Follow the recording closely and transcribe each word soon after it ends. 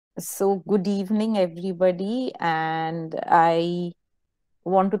So, good evening, everybody. And I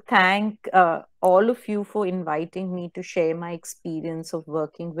want to thank all of you for inviting me to share my experience of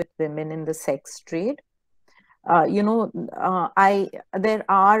working with women in the sex trade. I there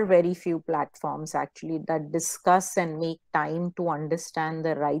are very few platforms actually that discuss and make time to understand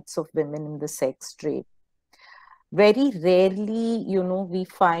the rights of women in the sex trade. Very rarely, we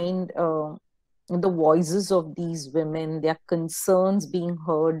find the voices of these women, their concerns being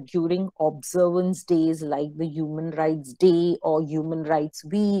heard during observance days like the Human Rights Day or Human Rights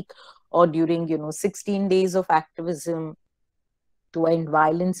Week, or during, 16 days of activism to end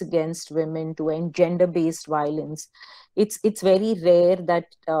violence against women, to end gender-based violence. It's very rare that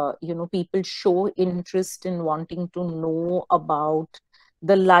people show interest in wanting to know about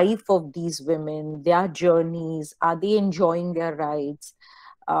the life of these women, their journeys. Are they enjoying their rights?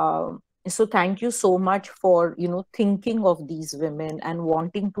 So thank you so much for thinking of these women and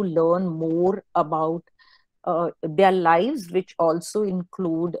wanting to learn more about their lives, which also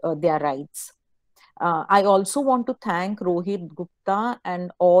include their rights. I also want to thank Rohit Gupta and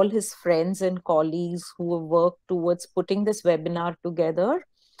all his friends and colleagues who have worked towards putting this webinar together,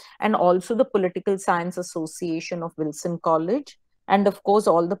 and also the Political Science Association of Wilson College, and of course,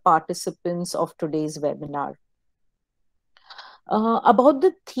 all the participants of today's webinar. About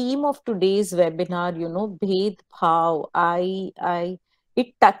the theme of today's webinar, Bhed Bhav,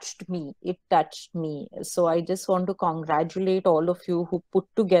 it touched me. It touched me. So I just want to congratulate all of you who put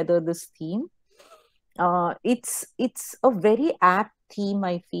together this theme. It's a very apt theme,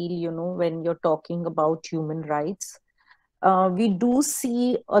 I feel, when you're talking about human rights. We do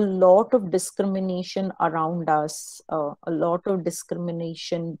see a lot of discrimination around us, a lot of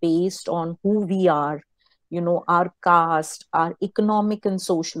discrimination based on who we are, our caste, our economic and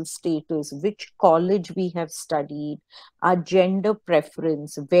social status, which college we have studied, our gender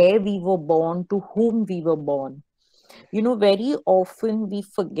preference, where we were born, to whom we were born. Very often we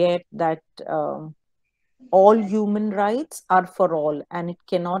forget that all human rights are for all and it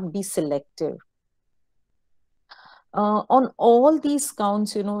cannot be selective. On all these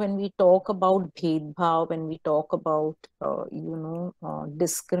counts, when we talk about bhedbhav, when we talk about,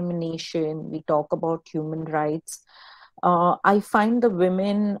 discrimination, we talk about human rights, I find the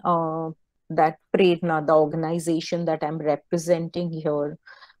women that Prerana, the organization that I'm representing here,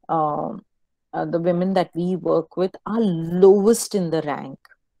 the women that we work with are lowest in the rank.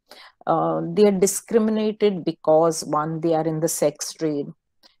 They are discriminated because, one, they are in the sex trade,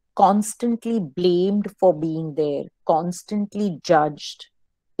 constantly blamed for being there, constantly judged,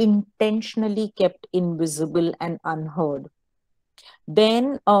 intentionally kept invisible and unheard.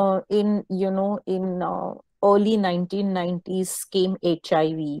 Then, in early 1990s came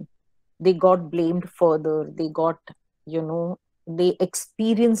HIV. They got blamed further. You know, they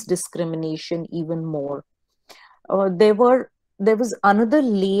experienced discrimination even more. uh, there were there was another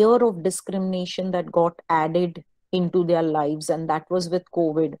layer of discrimination that got added into their lives, and that was with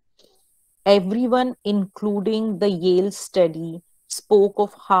COVID. Everyone, including the Yale study, spoke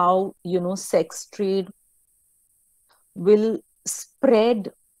of how sex trade will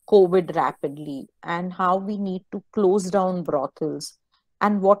spread COVID rapidly, and how we need to close down brothels.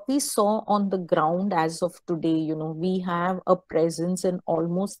 And what we saw on the ground as of today, we have a presence in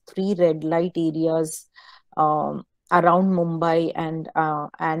almost three red light areas around Mumbai, and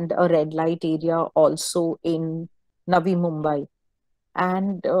a red light area also in Navi Mumbai.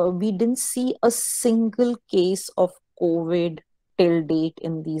 And we didn't see a single case of COVID till date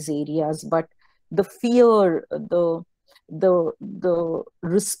in these areas. But the fear, the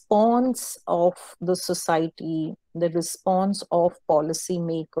response of the society, the response of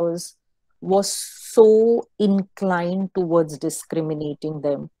policymakers was so inclined towards discriminating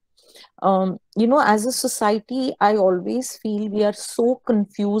them. As a society, I always feel we are so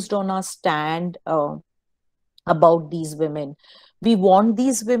confused on our stand about these women. We want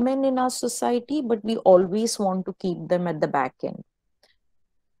these women in our society, but we always want to keep them at the back end.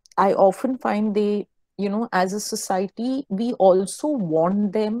 I often find as a society, we also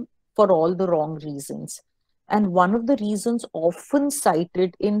want them for all the wrong reasons. And one of the reasons often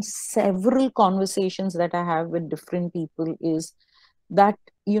cited in several conversations that I have with different people is that,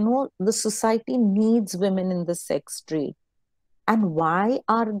 the society needs women in the sex trade. And why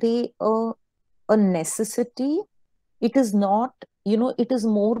are they a necessity? It is not, it is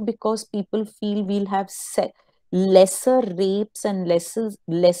more because people feel we'll have lesser rapes and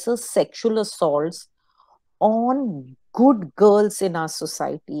lesser sexual assaults on good girls in our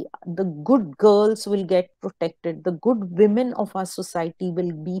society. The good girls will get protected. The good women of our society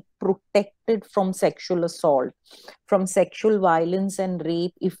will be protected from sexual assault, from sexual violence and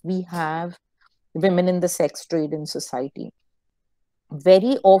rape if we have women in the sex trade in society.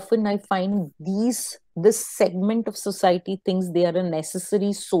 Very often I find this segment of society thinks they are a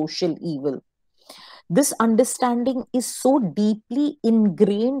necessary social evil. This understanding is so deeply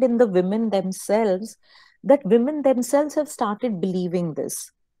ingrained in the women themselves that women themselves have started believing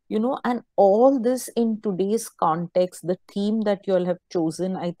this. And all this in today's context, the theme that you all have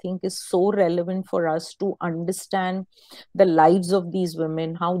chosen, I think, is so relevant for us to understand the lives of these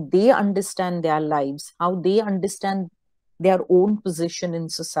women, how they understand their lives, how they understand their own position in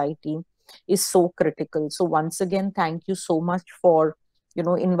society is so critical. So once again, thank you so much for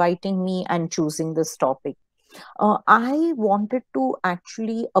inviting me and choosing this topic. I wanted to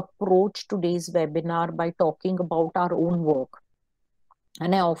actually approach today's webinar by talking about our own work.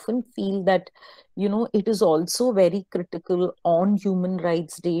 And I often feel that, it is also very critical on Human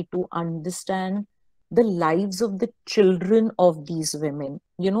Rights Day to understand the lives of the children of these women.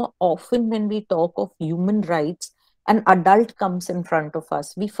 Often when we talk of human rights, an adult comes in front of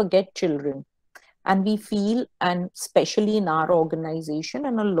us, we forget children. And we feel, and especially in our organization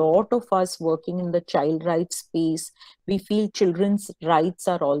and a lot of us working in the child rights space, we feel children's rights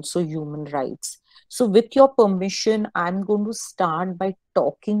are also human rights. So with your permission, I'm going to start by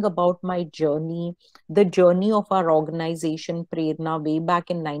talking about my journey, the journey of our organization Prerana way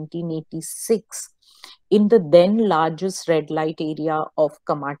back in 1986 in the then largest red light area of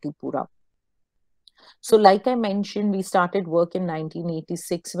Kamatipura. So like I mentioned, we started work in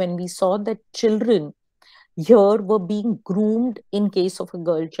 1986 when we saw that children here were being groomed in case of a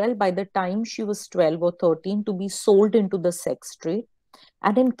girl child by the time she was 12 or 13 to be sold into the sex trade,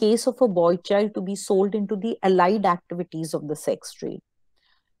 and in case of a boy child to be sold into the allied activities of the sex trade.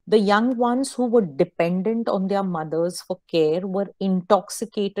 The young ones who were dependent on their mothers for care were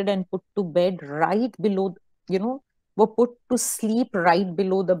intoxicated and put to bed right below, were put to sleep right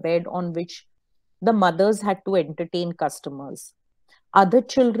below the bed on which the mothers had to entertain customers. Other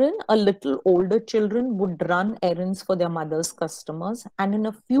children, a little older children, would run errands for their mother's customers and in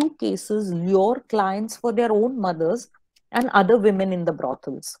a few cases lure clients for their own mothers and other women in the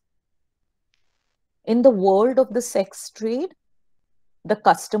brothels. In the world of the sex trade, the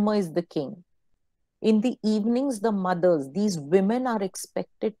customer is the king. In the evenings, the mothers, these women are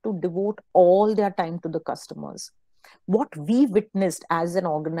expected to devote all their time to the customers. What we witnessed as an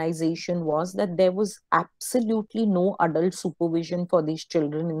organization was that there was absolutely no adult supervision for these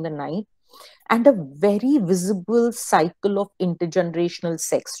children in the night and a very visible cycle of intergenerational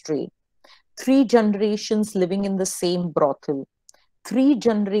sex trade. 3 generations living in the same brothel, 3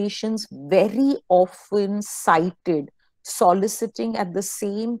 generations very often sighted soliciting at the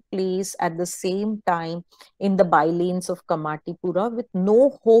same place at the same time in the bylanes of Kamatipura with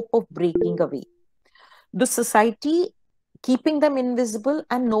no hope of breaking away. The society keeping them invisible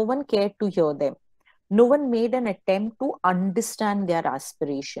and no one cared to hear them. No one made an attempt to understand their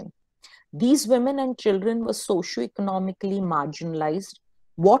aspiration. These women and children were socioeconomically marginalized.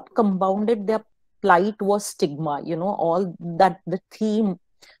 What compounded their plight was stigma, all that the theme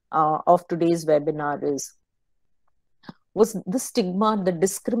of today's webinar was the stigma, the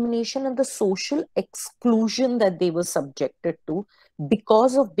discrimination, and the social exclusion that they were subjected to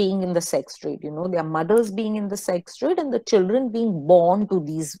because of being in the sex trade. Their mothers being in the sex trade and the children being born to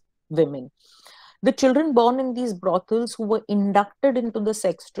these women. The children born in these brothels who were inducted into the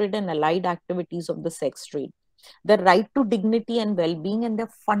sex trade and allied activities of the sex trade. Their right to dignity and well-being and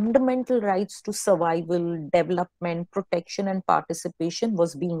their fundamental rights to survival, development, protection, and participation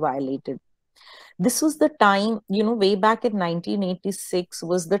was being violated. This was the time, way back in 1986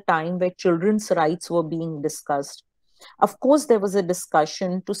 was the time where children's rights were being discussed. Of course, there was a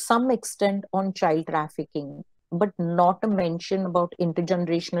discussion to some extent on child trafficking, but not a mention about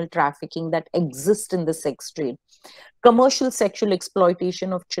intergenerational trafficking that exists in the sex trade. Commercial sexual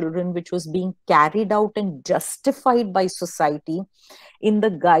exploitation of children, which was being carried out and justified by society in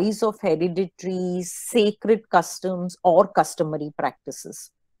the guise of hereditary, sacred customs or customary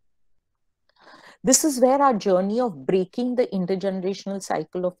practices. This is where our journey of breaking the intergenerational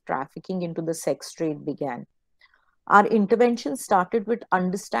cycle of trafficking into the sex trade began. Our intervention started with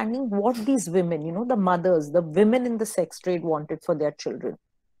understanding what these women, the mothers, the women in the sex trade wanted for their children.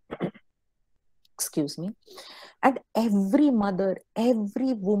 Excuse me. And every mother,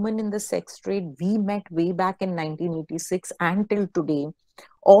 every woman in the sex trade we met way back in 1986 and till today,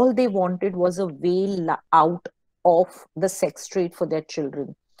 all they wanted was a way out of the sex trade for their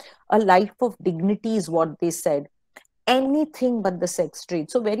children. A life of dignity is what they said. anything but the sex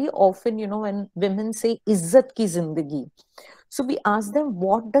trade. So very often, when women say izzat ki zindagi, so we ask them,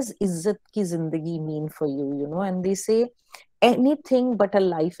 what does izzat ki zindagi mean for you? And they say anything but a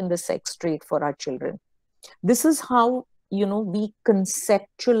life in the sex trade for our children. This is how, we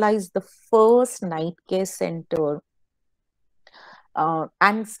conceptualize the first night care center,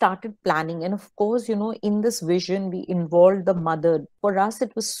 and started planning. And of course, in this vision, we involved the mother. For us,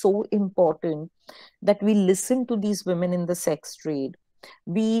 it was so important that we listen to these women in the sex trade.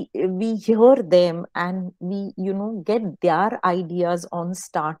 We hear them, and we, get their ideas on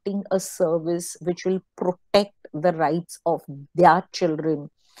starting a service which will protect the rights of their children,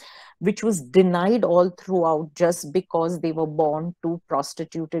 which was denied all throughout just because they were born to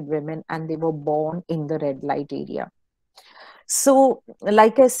prostituted women and they were born in the red light area. So,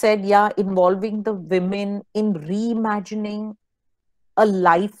 like I said, yeah, involving the women in reimagining a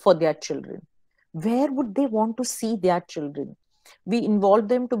life for their children. Where would they want to see their children? We involve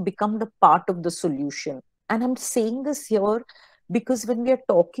them to become the part of the solution. And I'm saying this here because when we are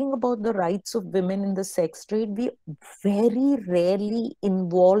talking about the rights of women in the sex trade, we very rarely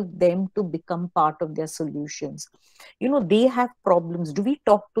involve them to become part of their solutions. They have problems. Do we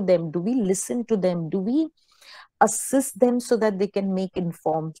talk to them? Do we listen to them? Do we assist them so that they can make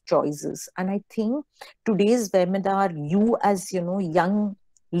informed choices? And I think today's webinar, you as young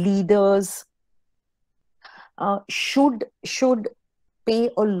leaders, should pay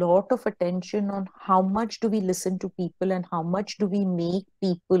a lot of attention on how much do we listen to people and how much do we make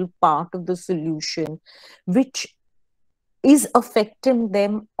people part of the solution, which is affecting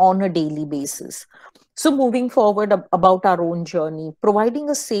them on a daily basis. So moving forward, about our own journey, providing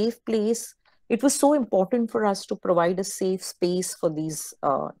a safe place. It was so important for us to provide a safe space for these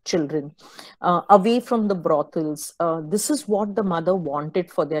children, away from the brothels. This is what the mother wanted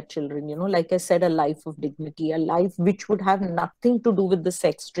for their children. Like I said, a life of dignity, a life which would have nothing to do with the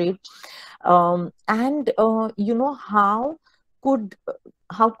sex trade. And could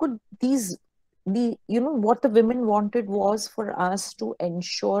how could these the what the women wanted was for us to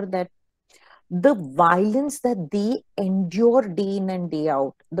ensure that the violence that they endure day in and day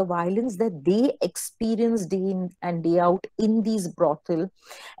out, the violence that they experience day in and day out in these brothel,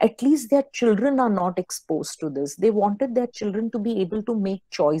 at least their children are not exposed to this. They wanted their children to be able to make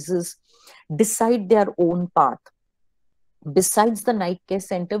choices, decide their own path. Besides the night care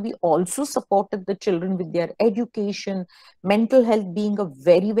center, we also supported the children with their education, mental health being a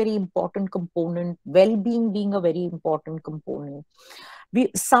very, very important component, well-being being a very important component.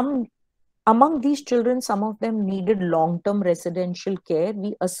 Among these children, some of them needed long-term residential care.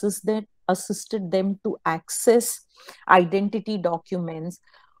 We assisted them to access identity documents.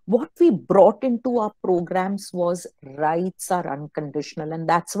 What we brought into our programs was rights are unconditional. And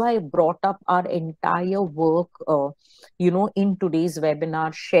that's why I brought up our entire work, in today's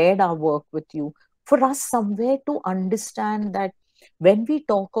webinar, shared our work with you. For us somewhere to understand that when we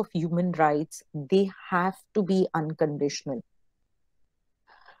talk of human rights, they have to be unconditional.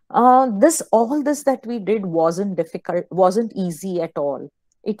 All this that we did wasn't difficult, wasn't easy at all.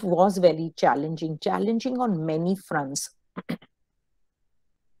 It was very challenging on many fronts.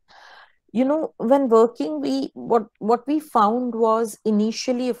 When working, what we found was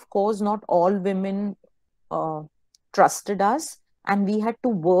initially, of course, not all women trusted us, and we had to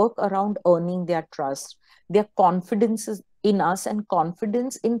work around earning their trust, their confidence in us, and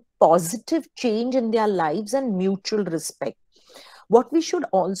confidence in positive change in their lives and mutual respect. What we should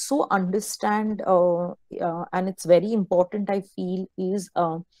also understand, and it's very important, I feel, is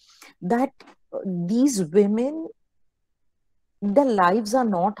that these women, their lives are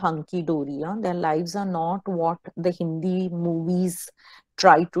not hunky-dory. Their lives are not what the Hindi movies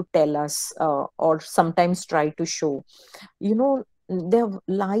try to tell us, or sometimes try to show. Their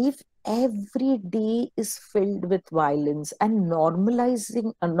life every day is filled with violence, and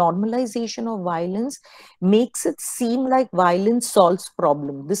normalization of violence makes it seem like violence solves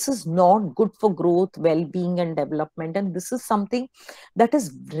problem. This is not good for growth, well-being, and development. And this is something that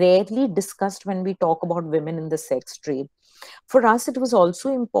is rarely discussed when we talk about women in the sex trade. For us, it was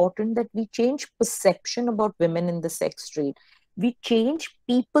also important that we change perception about women in the sex trade. We change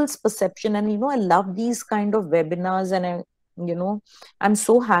people's perception. And, I love these kind of webinars, and I'm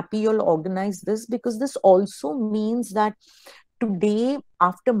so happy you'll organize this, because this also means that today,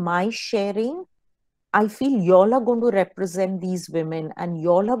 after my sharing, I feel y'all are going to represent these women, and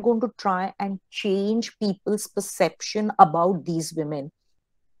y'all are going to try and change people's perception about these women.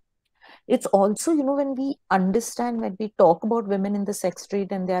 It's also, when we understand, when we talk about women in the sex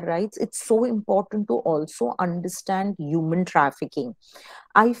trade and their rights, it's so important to also understand human trafficking.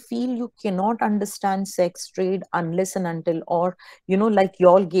 I feel you cannot understand sex trade unless and until, or, like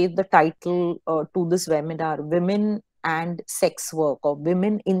y'all gave the title to this webinar, Women and Sex Work, or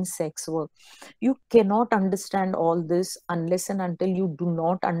Women in Sex Work. You cannot understand all this unless and until you do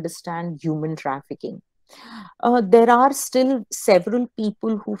not understand human trafficking. There are still several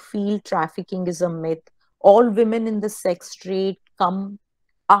people who feel trafficking is a myth. All women in the sex trade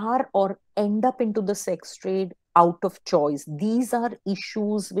are or end up into the sex trade out of choice. These are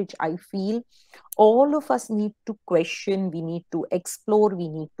issues which I feel all of us need to question, we need to explore, we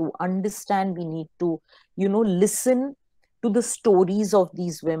need to understand, we need to, listen to the stories of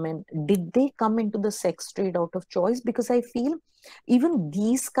these women. Did they come into the sex trade out of choice? Because I feel even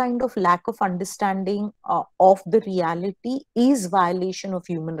these kind of lack of understanding of the reality is violation of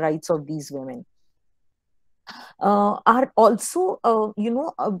human rights of these women. Are also,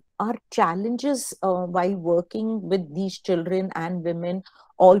 our challenges while working with these children and women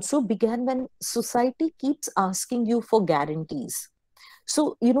also began when society keeps asking you for guarantees.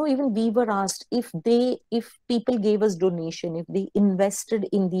 So, even we were asked, if people gave us donation, if they invested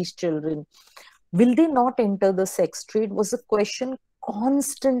in these children, will they not enter the sex trade, was a question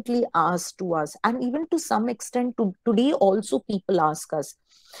constantly asked to us. And even to some extent, today also people ask us.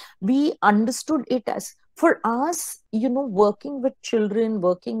 We understood it as, for us, working with children,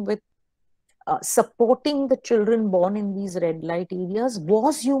 working with supporting the children born in these red light areas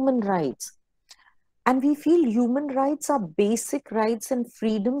was human rights. And we feel human rights are basic rights and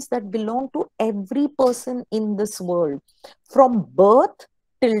freedoms that belong to every person in this world, from birth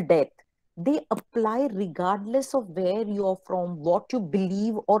till death. They apply regardless of where you are from, what you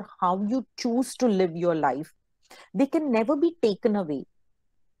believe, or how you choose to live your life. They can never be taken away.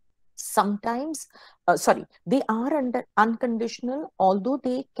 Sometimes, they are under unconditional, although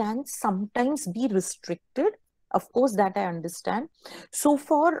they can sometimes be restricted. Of course, that I understand. So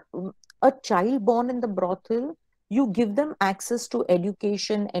for a child born in the brothel, you give them access to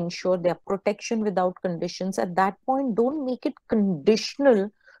education, ensure their protection without conditions. At that point, don't make it conditional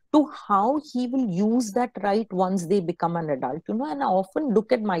to how he will use that right once they become an adult. And I often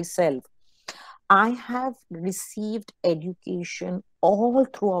look at myself. I have received education all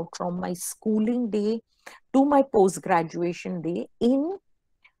throughout, from my schooling day to my post graduation day, in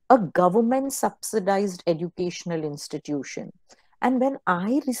a government subsidized educational institution. And when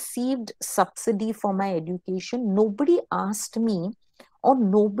I received subsidy for my education, nobody asked me, or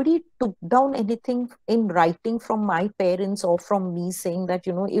nobody took down anything in writing from my parents or from me saying that,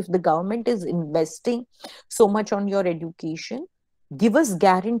 if the government is investing so much on your education, give us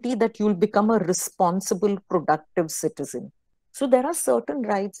guarantee that you'll become a responsible, productive citizen. So there are certain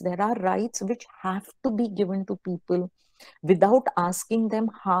rights, there are rights which have to be given to people without asking them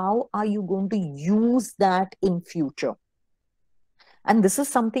how are you going to use that in future. And this is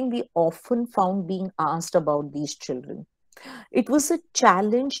something we often found being asked about these children. It was a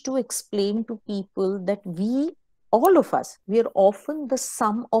challenge to explain to people that all of us, we are often the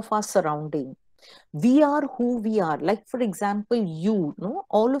sum of our surrounding. We are who we are. Like, for example,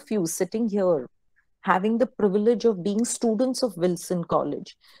 all of you sitting here, having the privilege of being students of Wilson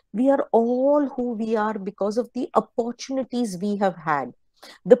College. We are all who we are because of the opportunities we have had,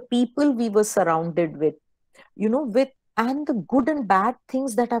 the people we were surrounded with, and the good and bad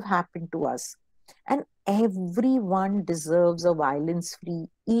things that have happened to us. And everyone deserves a violence free,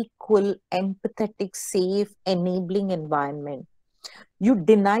 equal, empathetic, safe, enabling environment. You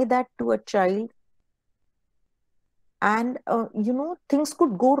deny that to a child, and things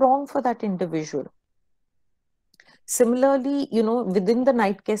could go wrong for that individual. Similarly, within the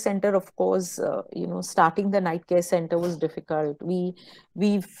night care center, of course, starting the night care center was difficult.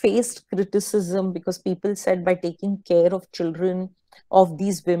 We faced criticism because people said, by taking care of children of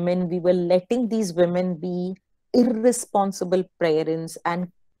these women, we were letting these women be irresponsible parents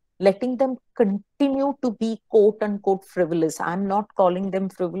and letting them continue to be quote unquote frivolous. I'm not calling them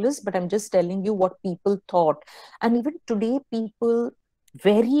frivolous, but I'm just telling you what people thought. And even today, people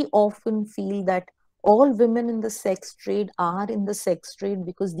very often feel that all women in the sex trade are in the sex trade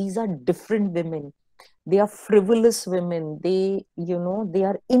because these are different women. They are frivolous women. They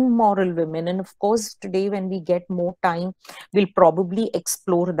are immoral women. And of course, today, when we get more time, we'll probably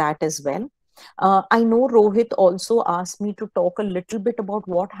explore that as well. I know Rohit also asked me to talk a little bit about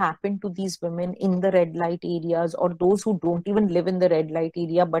what happened to these women in the red light areas, or those who don't even live in the red light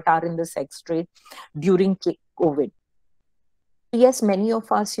area but are in the sex trade during COVID. Yes, many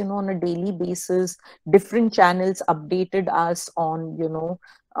of us, on a daily basis, different channels updated us on,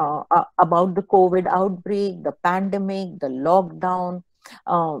 about the COVID outbreak, the pandemic, the lockdown.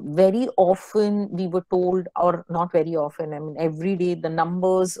 Very often we were told, or not very often, I mean, every day, the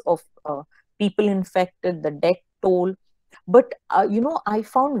numbers of people infected, the death toll. But, I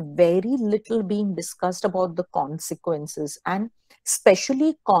found very little being discussed about the consequences, and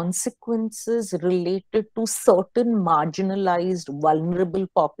especially consequences related to certain marginalized, vulnerable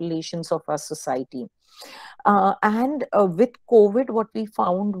populations of our society. And with COVID, what we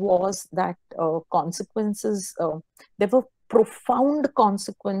found was that there were profound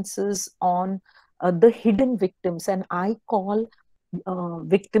consequences on the hidden victims. And I call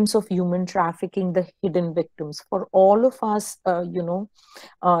victims of human trafficking the hidden victims. For all of us,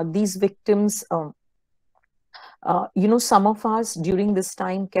 these victims, some of us during this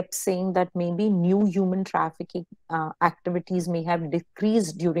time kept saying that maybe new human trafficking activities may have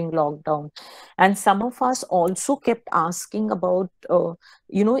decreased during lockdown. And some of us also kept asking about,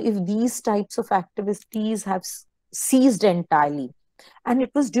 if these types of activities have ceased entirely. And it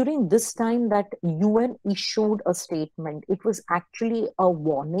was during this time that UN issued a statement. It was actually a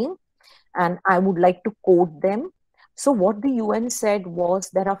warning, and I would like to quote them. So, what the UN said was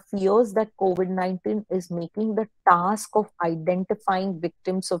there are fears that COVID-19 is making the task of identifying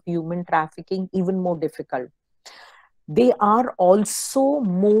victims of human trafficking even more difficult. They are also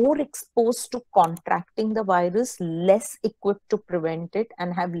more exposed to contracting the virus, less equipped to prevent it,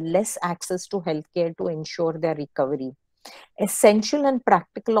 and have less access to healthcare to ensure their recovery. Essential and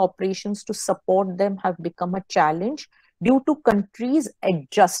practical operations to support them have become a challenge due to countries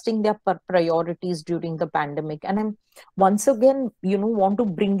adjusting their priorities during the pandemic. And I'm once again, want to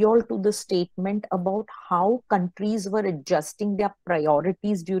bring you all to the statement about how countries were adjusting their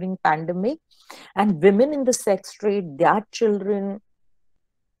priorities during pandemic, and women in the sex trade, their children,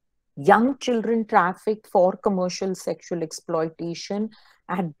 young children trafficked for commercial sexual exploitation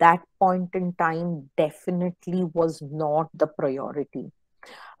at that point in time definitely was not the priority.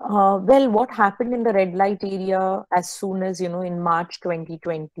 Well, what happened in the red light area as soon as, in March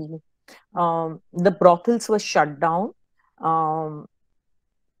 2020, the brothels were shut down.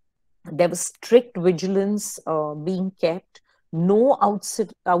 There was strict vigilance being kept. No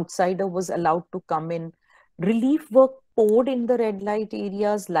outsider was allowed to come in. Relief work poured in the red light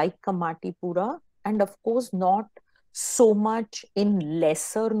areas like Kamatipura, and of course, not so much in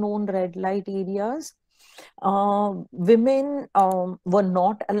lesser known red light areas. Women were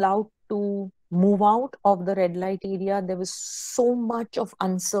not allowed to move out of the red light area. There was so much of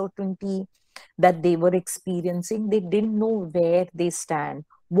uncertainty that they were experiencing. They didn't know where they stand,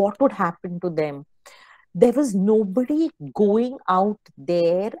 what would happen to them. There was nobody going out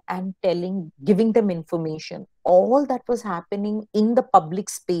there and giving them information. All that was happening in the public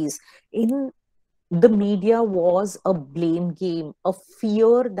space, in the media, was a blame game, a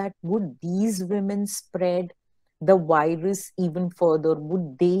fear that would these women spread the virus even further?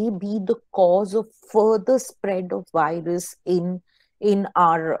 Would they be the cause of further spread of virus in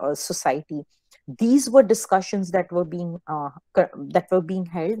our society? These were discussions that were being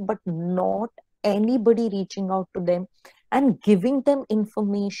held, but not anybody reaching out to them and giving them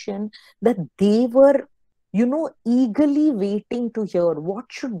information that they were eagerly waiting to hear. What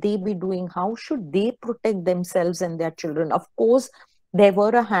should they be doing? How should they protect themselves and their children? Of course, there were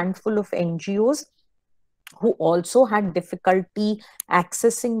a handful of NGOs who also had difficulty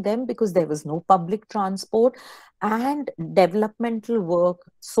accessing them because there was no public transport, and developmental work,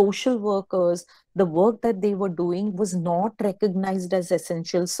 social workers, the work that they were doing was not recognized as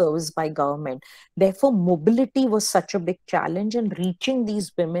essential service by government. Therefore, mobility was such a big challenge, and reaching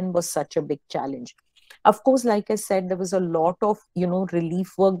these women was such a big challenge. Of course, like I said, there was a lot of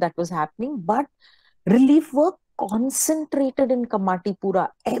relief work that was happening, but relief work concentrated in Kamatipura.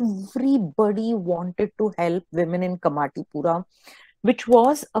 Everybody wanted to help women in Kamatipura, which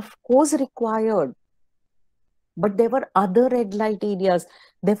was, of course, required. But there were other red light areas.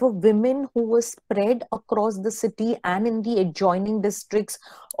 There were women who were spread across the city and in the adjoining districts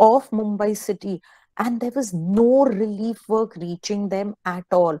of Mumbai city. And there was no relief work reaching them at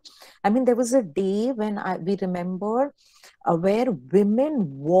all. I mean, there was a day when we remember where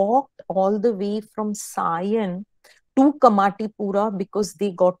women walked all the way from Sion to Kamatipura because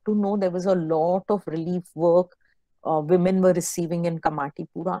they got to know there was a lot of relief work women were receiving in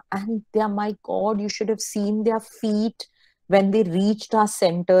Kamatipura. And my God, you should have seen their feet when they reached our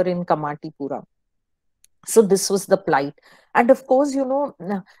center in Kamatipura. So this was the plight. And of course,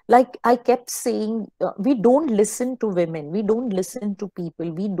 like I kept saying, we don't listen to women. We don't listen to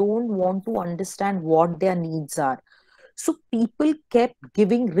people. We don't want to understand what their needs are. So people kept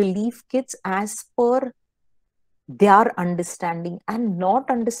giving relief kits as per their understanding and not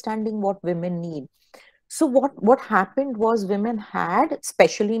understanding what women need. So what happened was, women had,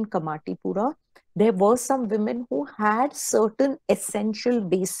 especially in Kamatipura, there were some women who had certain essential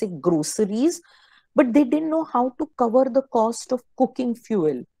basic groceries, but they didn't know how to cover the cost of cooking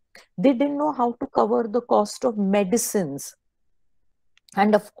fuel. They didn't know how to cover the cost of medicines.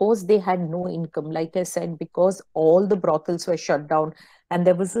 And of course, they had no income, like I said, because all the brothels were shut down. And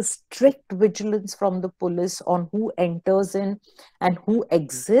there was a strict vigilance from the police on who enters in and who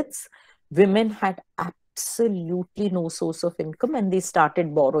exits. Women had absolutely no source of income, and they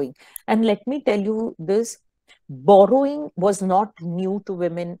started borrowing. And let me tell you this, borrowing was not new to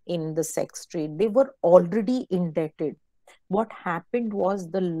women in the sex trade. They were already indebted. What happened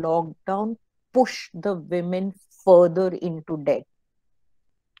was the lockdown pushed the women further into debt.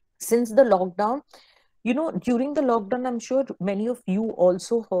 Since the lockdown, during the lockdown, I'm sure many of you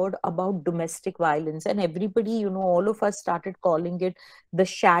also heard about domestic violence, and everybody, all of us started calling it the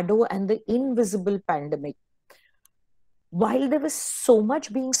shadow and the invisible pandemic. While there was so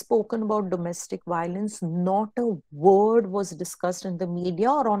much being spoken about domestic violence, not a word was discussed in the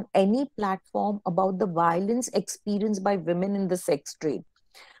media or on any platform about the violence experienced by women in the sex trade.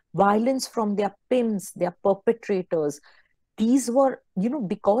 Violence from their pimps, their perpetrators. These were,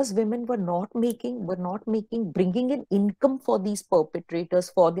 because women were not making, bringing in income for these perpetrators,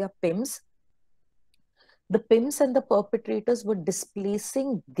 for their pimps. The pimps and the perpetrators were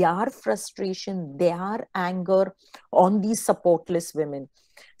displacing their frustration, their anger on these supportless women,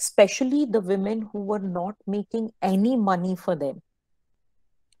 especially the women who were not making any money for them.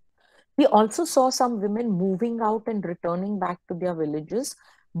 We also saw some women moving out and returning back to their villages,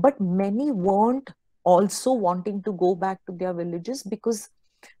 but many weren't also wanting to go back to their villages because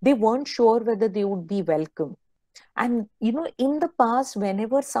they weren't sure whether they would be welcome. And, in the past,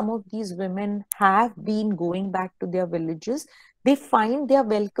 whenever some of these women have been going back to their villages, they find their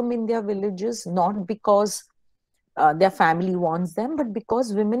welcome in their villages, not because their family wants them, but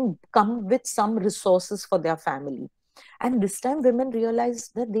because women come with some resources for their family. And this time, women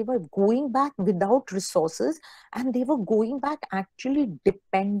realized that they were going back without resources, and they were going back actually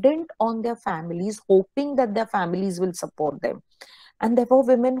dependent on their families, hoping that their families will support them. And there were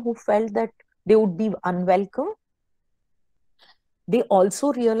women who felt that they would be unwelcome. They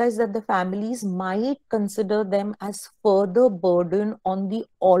also realized that the families might consider them as further burden on the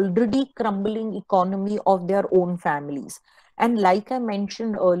already crumbling economy of their own families. And like I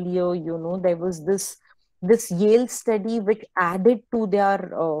mentioned earlier, there was this Yale study which added to their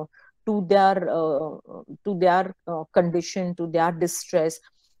condition, to their distress,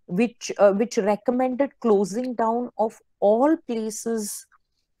 which recommended closing down of all places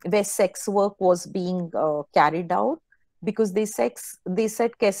where sex work was being carried out, because they said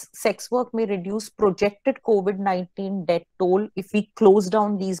sex work may reduce projected COVID-19 death toll if we close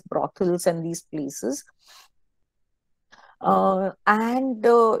down these brothels and these places. It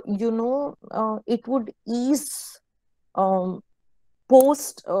would ease, um,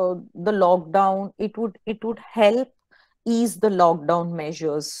 post the lockdown, it would help ease the lockdown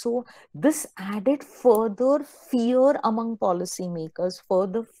measures. So this added further fear among policymakers,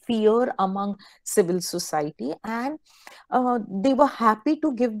 further fear among civil society, and they were happy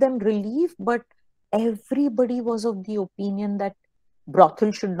to give them relief, but everybody was of the opinion that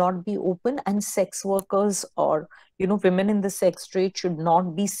brothel should not be open, and sex workers, or women in the sex trade, should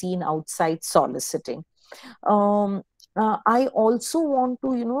not be seen outside soliciting. um, I also want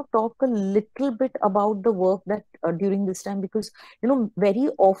to, talk a little bit about the work that during this time, because, very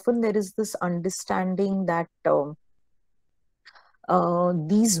often there is this understanding that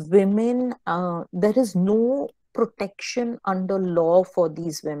these women, there is no protection under law for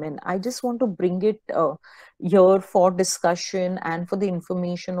these women. I just want to bring it here for discussion and for the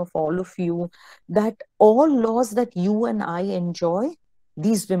information of all of you, that all laws that you and I enjoy,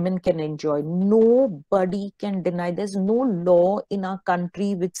 these women can enjoy. Nobody can deny. There's no law in our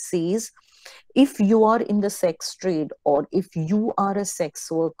country which says if you are in the sex trade or if you are a sex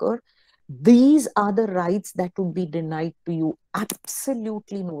worker, these are the rights that would be denied to you.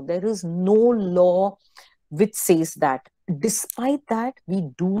 Absolutely no. There is no law which says that. Despite that, we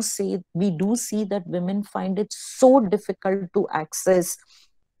do see that women find it so difficult to access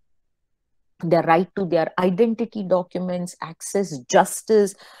their right to their identity documents, access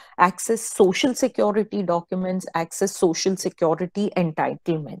justice, access social security documents, access social security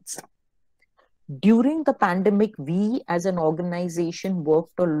entitlements. During the pandemic, we as an organization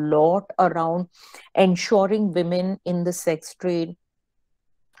worked a lot around ensuring women in the sex trade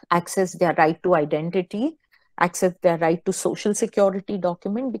access their right to identity, access their right to social security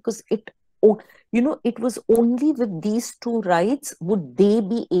document, because it was only with these two rights would they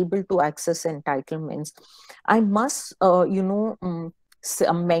be able to access entitlements. I must,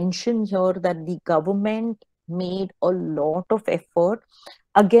 mention here that the government made a lot of effort.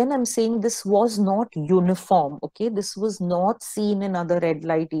 Again, I'm saying this was not uniform. Okay, this was not seen in other red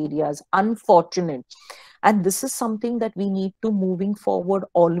light areas. Unfortunate, and this is something that we need to, moving forward,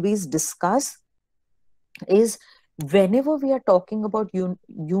 always discuss. Is whenever we are talking about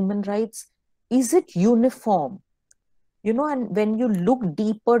human rights, is it uniform? And when you look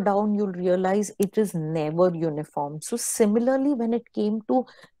deeper down, you'll realize it is never uniform. So similarly, when it came to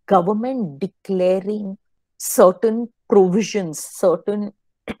government declaring certain provisions, certain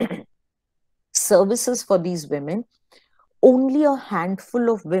services for these women, only a handful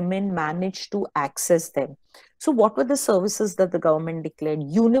of women managed to access them. So, what were the services that the government declared?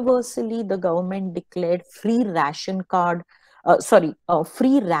 Universally, the government declared free ration card,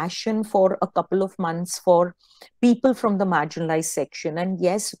 free ration for a couple of months for people from the marginalized section. And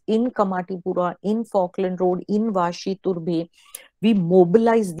yes, in Kamatipura, in Falkland Road, in Vashi Turbe, we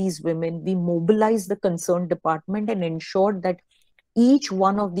mobilized these women, we mobilized the concerned department and ensured that each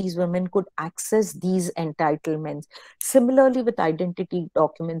one of these women could access these entitlements. Similarly, with identity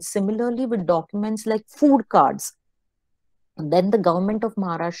documents, similarly, with documents like food cards. Then the government of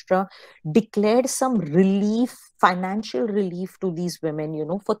Maharashtra declared some relief, financial relief to these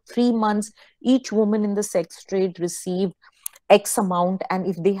women. For 3 months, each woman in the sex trade received X amount, and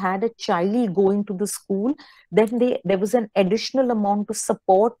if they had a child going to the school, then there was an additional amount to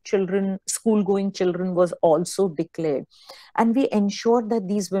support children. School going children was also declared, and we ensured that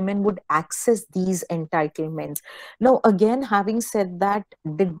these women would access these entitlements. Now, again, having said that,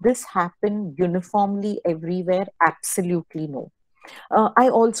 did this happen uniformly everywhere? Absolutely no. I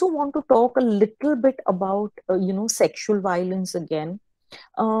also want to talk a little bit about sexual violence again.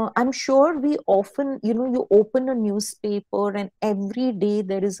 I'm sure we often, you open a newspaper and every day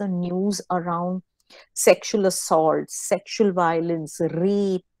there is a news around sexual assault, sexual violence,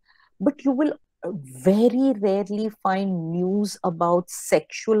 rape, but you will very rarely find news about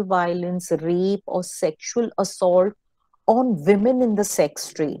sexual violence, rape, or sexual assault on women in the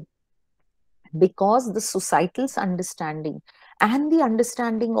sex trade, because the societal's understanding and the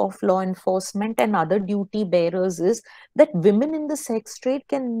understanding of law enforcement and other duty bearers is that women in the sex trade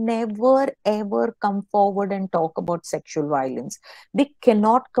can never ever come forward and talk about sexual violence. They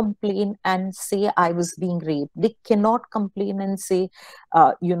cannot complain and say, I was being raped. They cannot complain and say,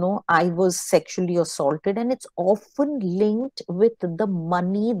 I was sexually assaulted. And it's often linked with the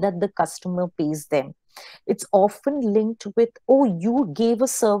money that the customer pays them. It's often linked with, oh, you gave a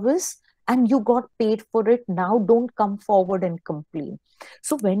service and you got paid for it. Now don't come forward and complain.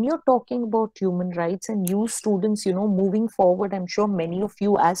 So when you're talking about human rights, and you students, moving forward, I'm sure many of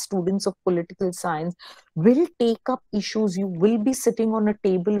you as students of political science will take up issues. You will be sitting on a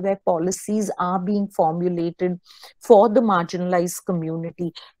table where policies are being formulated for the marginalized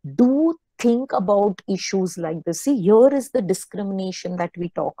community. Do think about issues like this. See, here is the discrimination that we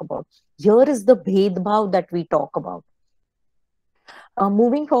talk about. Here is the bhedbhav that we talk about.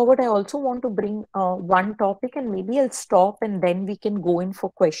 Moving forward, I also want to bring one topic, and maybe I'll stop and then we can go in for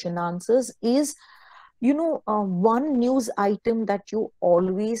question answers. Is, one news item that you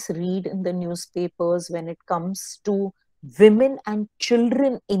always read in the newspapers when it comes to women and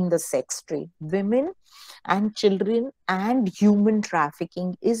children in the sex trade. Women and children and human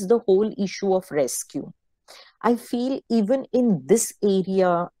trafficking is the whole issue of rescue. I feel even in this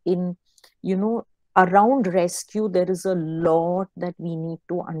area, in, around rescue, there is a lot that we need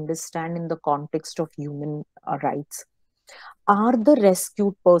to understand in the context of human rights. Are the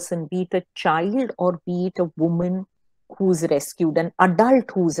rescued person, be it a child or be it a woman who's rescued, an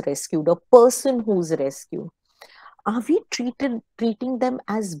adult who's rescued, a person who's rescued, are we treating them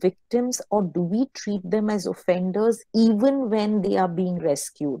as victims, or do we treat them as offenders even when they are being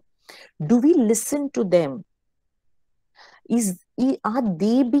rescued? Do we listen to them? Are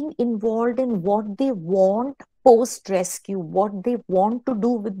they being involved in what they want post rescue, what they want to do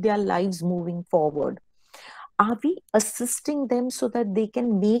with their lives moving forward? Are we assisting them so that they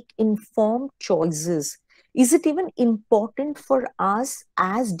can make informed choices? Is it even important for us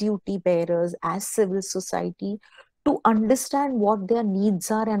as duty bearers, as civil society, to understand what their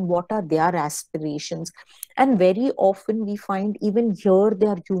needs are and what are their aspirations? And very often we find even here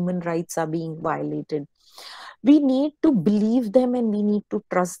their human rights are being violated. We need to believe them and we need to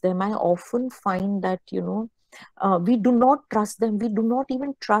trust them. I often find that, we do not trust them. We do not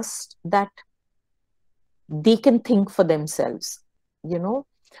even trust that they can think for themselves.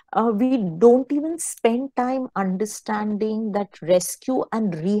 We don't even spend time understanding that rescue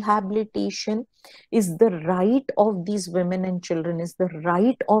and rehabilitation is the right of these women and children, is the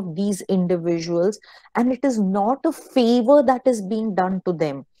right of these individuals, and it is not a favor that is being done to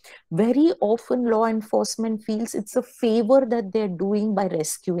them. Very often, law enforcement feels it's a favor that they're doing by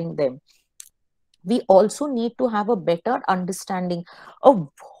rescuing them. We also need to have a better understanding, a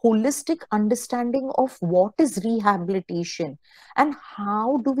holistic understanding of what is rehabilitation and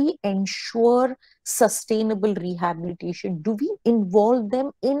how do we ensure sustainable rehabilitation. Do we involve them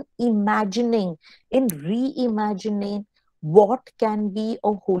in imagining, in reimagining what can be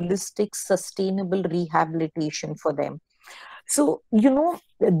a holistic sustainable rehabilitation for them? So,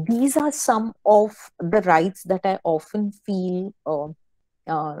 these are some of the rights that I often feel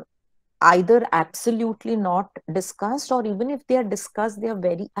uh, either absolutely not discussed, or even if they are discussed, they are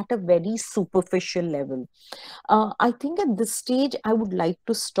very at a very superficial level. I think at this stage I would like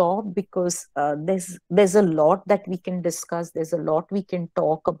to stop, because there's a lot that we can discuss, there's a lot we can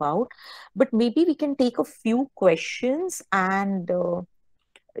talk about, but maybe we can take a few questions, and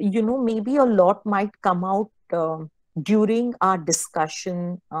maybe a lot might come out during our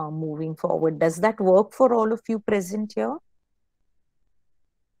discussion moving forward. Does that work for all of you present here?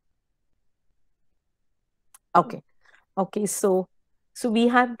 Okay. Okay, so we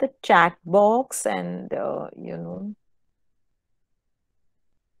have the chat box, and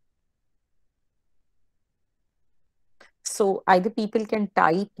so either people can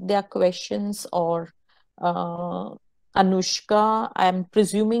type their questions, or uh, Anushka, I'm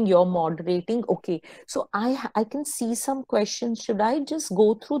presuming you're moderating. Okay, so I can see some questions. Should I just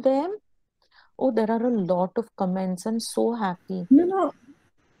go through them? Oh, there are a lot of comments. I'm so happy. No, no,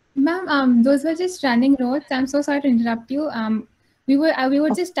 ma'am. Those were just running notes. I'm so sorry to interrupt you. We were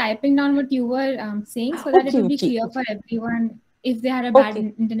Oh, just typing down what you were saying so that it okay, would be okay, clear okay, for everyone if they had a bad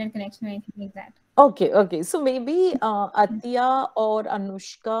okay. internet connection or anything like that. Okay, okay. So maybe Atya or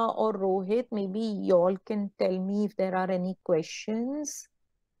Anushka or Rohit, maybe y'all can tell me if there are any questions.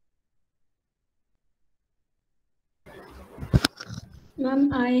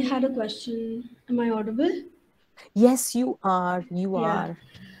 Ma'am, I had a question. Am I audible? Yes, you are. You Yeah. are.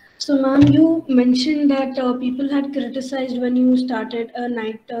 So, ma'am, you mentioned that people had criticized when you started a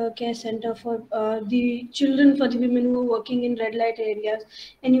night care center for the children, for the women who were working in red light areas,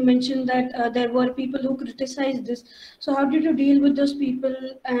 and you mentioned that there were people who criticized this. So, how did you deal with those people,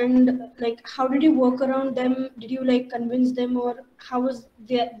 and like, how did you work around them? Did you like convince them, or how was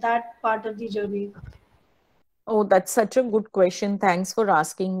that part of the journey? Oh, that's such a good question. Thanks for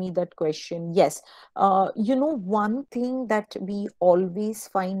asking me that question. Yes. One thing that we always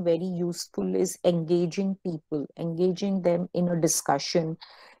find very useful is engaging people, engaging them in a discussion,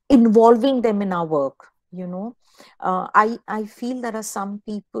 involving them in our work. I feel there are some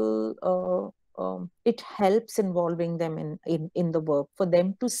people, it helps involving them in the work for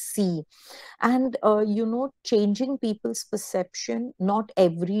them to see. And, changing people's perception, not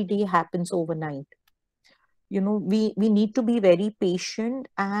every day happens overnight. We need to be very patient,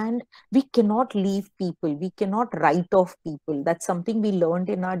 and we cannot leave people, we cannot write off people. That's something we learned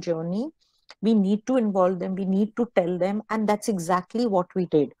in our journey. We need to involve them, we need to tell them, and that's exactly what we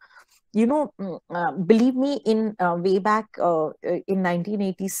did. Believe me, in way back in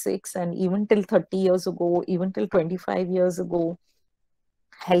 1986, and even till 30 years ago, even till 25 years ago,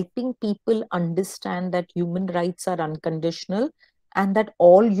 helping people understand that human rights are unconditional and that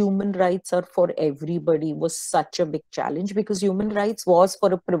all human rights are for everybody was such a big challenge, because human rights was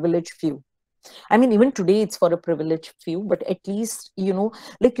for a privileged few. I mean, even today it's for a privileged few, but at least,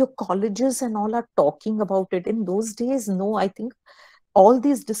 like your colleges and all are talking about it. In those days, no, I think all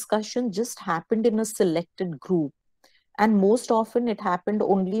these discussions just happened in a selected group. And most often it happened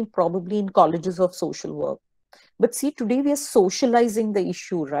only probably in colleges of social work. But see, today we are socializing the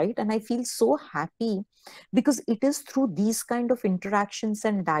issue, right? And I feel so happy, because it is through these kind of interactions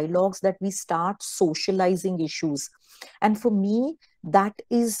and dialogues that we start socializing issues. And for me, that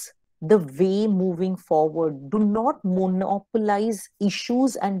is the way moving forward. Do not monopolize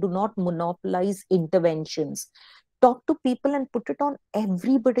issues and do not monopolize interventions. Talk to people and put it on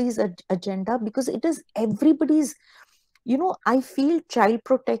everybody's agenda, because it is everybody's. I feel child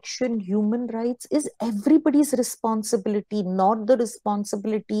protection, human rights is everybody's responsibility, not the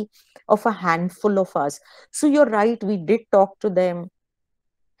responsibility of a handful of us. So you're right, we did talk to them.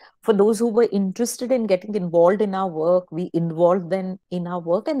 For those who were interested in getting involved in our work, we involved them in our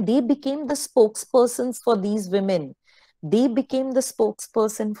work, and they became the spokespersons for these women. They became the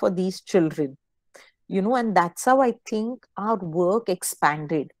spokesperson for these children, and that's how I think our work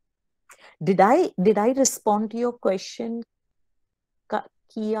expanded. Did I respond to your question,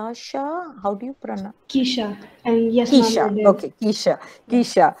 Kiasha, how do you pronounce? Kisha. And yes, ma'am, I Kisha. did. Okay, Kisha.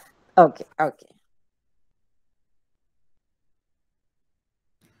 Kisha. Okay, okay.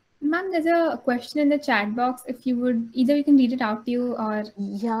 Ma'am, there's a question in the chat box. If you would, either we can read it out to you or.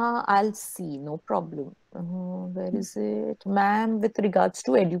 Yeah, I'll see. No problem. Where is it? Ma'am, with regards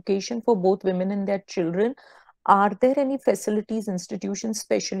to education for both women and their children, are there any facilities, institutions,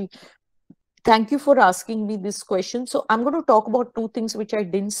 especially? Thank you for asking me this question. So I'm going to talk about two things which I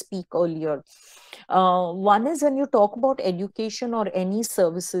didn't speak earlier. One is when you talk about education or any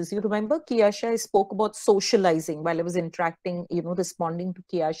services, you remember Kiasha, I spoke about socializing while I was interacting, responding to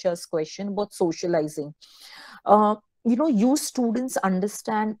Kiasha's question about socializing. You students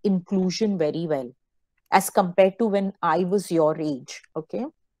understand inclusion very well as compared to when I was your age. Okay.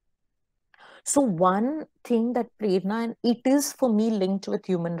 So one thing that Prerna, and it is for me linked with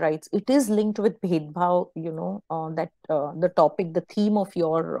human rights, it is linked with Bhedbhav, that the topic, the theme of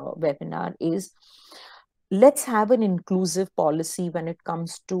your webinar is, let's have an inclusive policy when it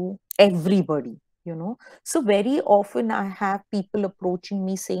comes to everybody. So very often I have people approaching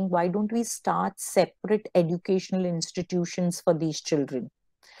me saying, why don't we start separate educational institutions for these children?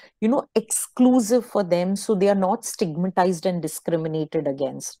 Exclusive for them, so they are not stigmatized and discriminated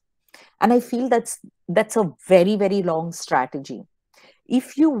against. And I feel that's a very, very long strategy.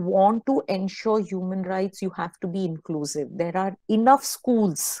 If you want to ensure human rights, you have to be inclusive. There are enough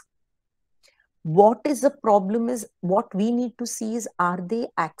schools. What is the problem is, what we need to see is, are they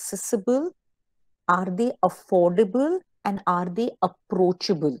accessible, are they affordable, and are they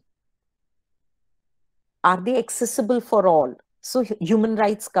approachable? Are they accessible for all? So human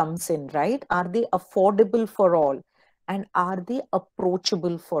rights comes in, right? Are they affordable for all? And are they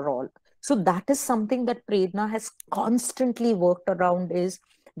approachable for all? So that is something that Prerna has constantly worked around, is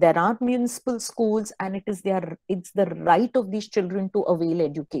there are municipal schools and it's the right of these children to avail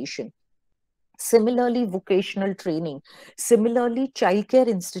education. Similarly, vocational training, similarly, childcare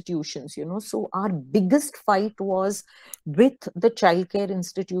institutions. So our biggest fight was with the childcare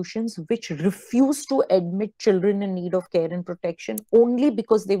institutions, which refused to admit children in need of care and protection only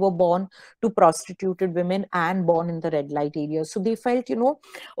because they were born to prostituted women and born in the red light area. So they felt,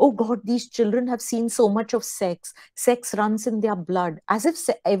 oh God, these children have seen so much of sex. Sex runs in their blood, as if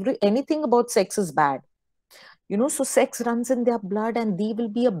anything about sex is bad. So sex runs in their blood and they will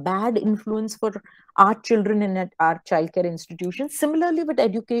be a bad influence for our children in our childcare institutions. Similarly, with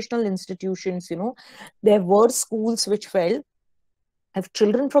educational institutions, there were schools which felt, if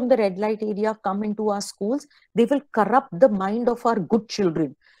children from the red light area come into our schools, they will corrupt the mind of our good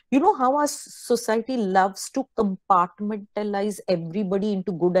children. You know how our society loves to compartmentalize everybody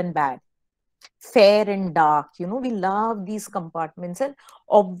into good and bad, fair and dark. We love these compartments, and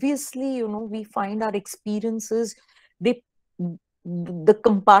obviously, we find our experiences, they the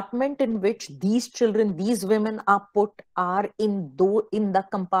compartment in which these children, these women are put, are in the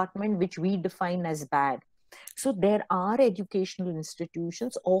compartment which we define as bad. So there are educational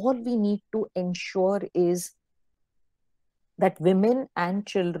institutions. All we need to ensure is that women and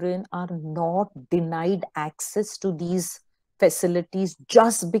children are not denied access to these facilities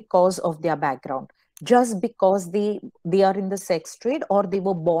just because of their background, just because they are in the sex trade or they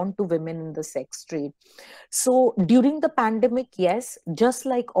were born to women in the sex trade. So during the pandemic, yes, just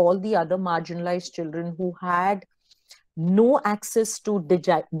like all the other marginalized children who had no access to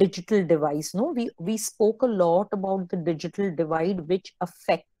digital device, no, we spoke a lot about the digital divide which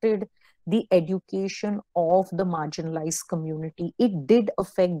affected the education of the marginalized community. It did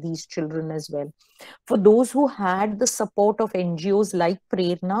affect these children as well. For those who had the support of NGOs like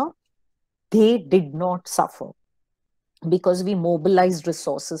Prerna, they did not suffer because we mobilized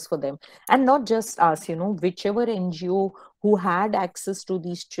resources for them. And not just us, whichever NGO who had access to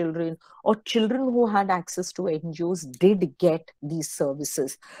these children, or children who had access to NGOs, did get these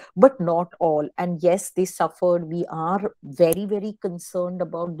services, but not all. And yes, they suffered. We are very, very concerned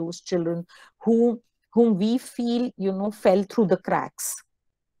about those children whom we feel, fell through the cracks.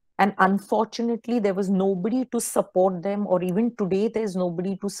 And unfortunately, there was nobody to support them, or even today, there's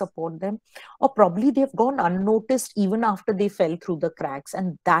nobody to support them, or probably they've gone unnoticed even after they fell through the cracks.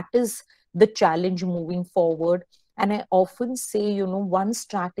 And that is the challenge moving forward. And I often say, one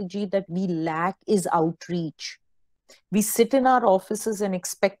strategy that we lack is outreach. We sit in our offices and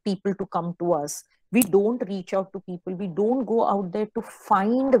expect people to come to us. We don't reach out to people. We don't go out there to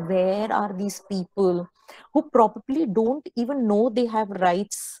find where are these people who probably don't even know they have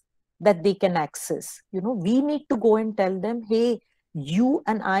rights that they can access. We need to go and tell them, hey, you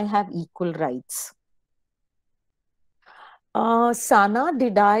and I have equal rights. Sana,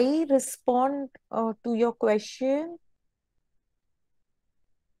 did I respond to your question?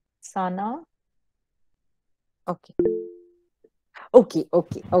 Sana? Okay.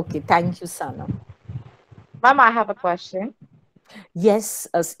 Okay. Thank you, Sana. Ma'am, I have a question. Yes,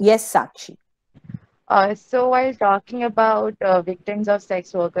 yes, Sakshi. So while talking about victims of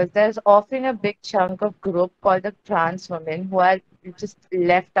sex workers, there's often a big chunk of group called the trans women who are just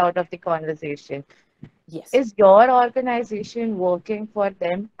left out of the conversation. Yes. Is your organization working for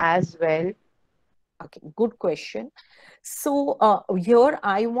them as well? Okay, good question. So here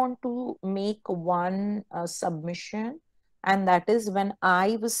I want to make one submission, and that is when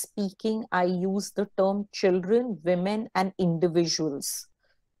I was speaking, I used the term children, women, and individuals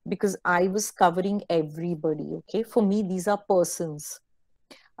because I was covering everybody. Okay, for me, these are persons.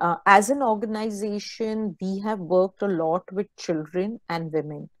 As an organization, we have worked a lot with children and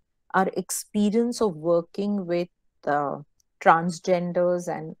women. Our experience of working with uh, transgenders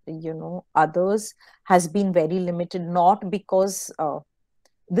and others has been very limited. Not because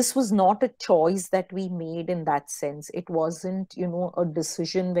this was not a choice that we made in that sense. It wasn't a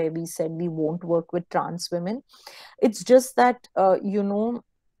decision where we said we won't work with trans women. It's just that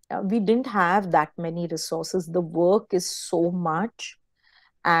we didn't have that many resources. The work is so much,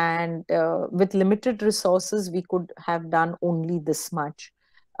 and with limited resources we could have done only this much.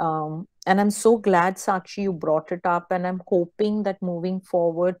 And I'm so glad, Sakshi, you brought it up, and I'm hoping that moving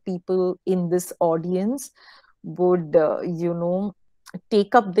forward people in this audience would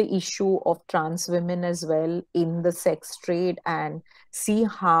take up the issue of trans women as well in the sex trade and see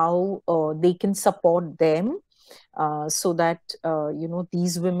how they can support them, so that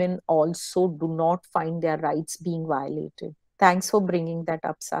these women also do not find their rights being violated. Thanks for bringing that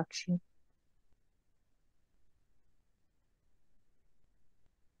up, Sakshi.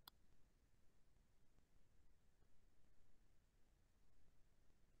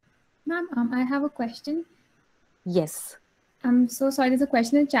 Ma'am, I have a question. Yes. I'm so sorry. There's a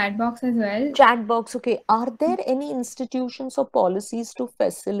question in chat box as well. Chat box. Okay. Are there any institutions or policies to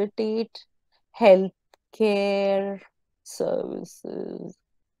facilitate healthcare services?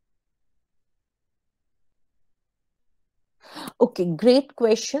 Okay, great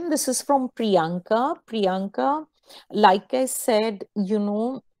question. This is from Priyanka. Priyanka, like I said,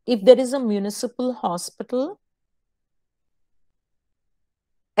 if there is a municipal hospital,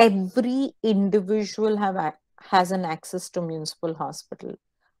 every individual has an access to municipal hospital.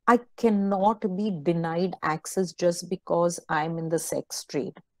 I cannot be denied access just because I'm in the sex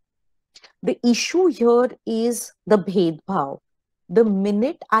trade. The issue here is the bhedbhav. The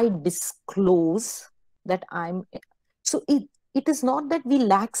minute I disclose that so it is not that we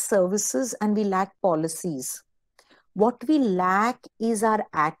lack services and we lack policies. What we lack is our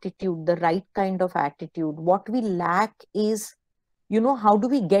attitude, the right kind of attitude. What we lack is, how do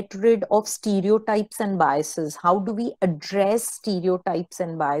we get rid of stereotypes and biases? How do we address stereotypes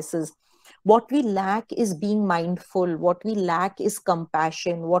and biases? What we lack is being mindful. What we lack is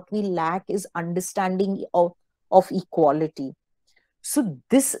compassion. What we lack is understanding of equality. So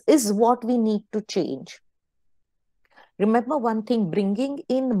this is what we need to change. Remember one thing, bringing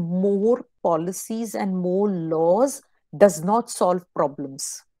in more policies and more laws does not solve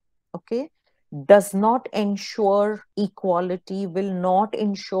problems. Okay? Does not ensure equality, will not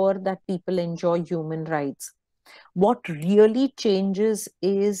ensure that people enjoy human rights. What really changes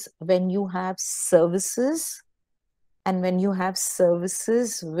is when you have services, and when you have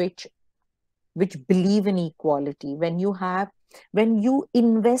services which believe in equality, when you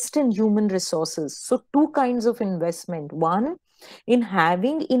invest in human resources. So two kinds of investment: one, in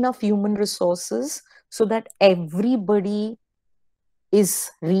having enough human resources so that everybody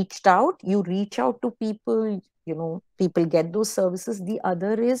is reached out, you reach out to people, people get those services. The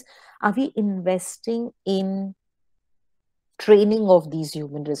other is, are we investing in training of these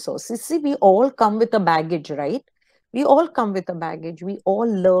human resources? See, we all come with a baggage, right? We all come with a baggage. We all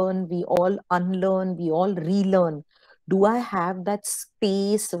learn, we all unlearn, we all relearn. Do I have that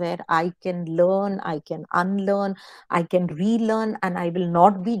space where I can learn, I can unlearn, I can relearn, and I will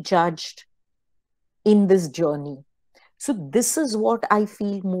not be judged in this journey? So this is what I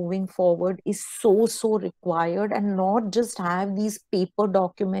feel moving forward is so required, and not just have these paper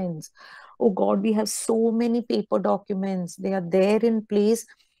documents. Oh God, we have so many paper documents. They are there in place.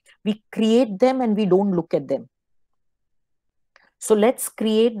 We create them and we don't look at them. So let's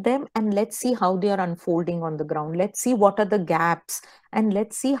create them and let's see how they are unfolding on the ground. Let's see what are the gaps, and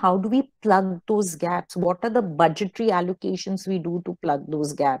let's see how do we plug those gaps. What are the budgetary allocations we do to plug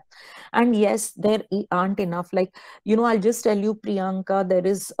those gaps? And yes, there aren't enough. Like, I'll just tell you, Priyanka,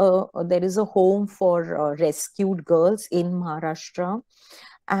 there is a home for rescued girls in Maharashtra.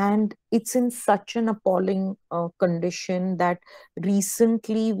 And it's in such an appalling condition that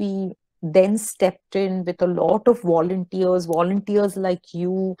recently we then stepped in with a lot of volunteers like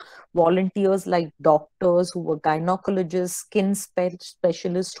you, volunteers like doctors who were gynecologists, skin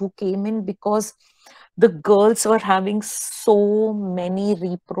specialists, who came in because the girls were having so many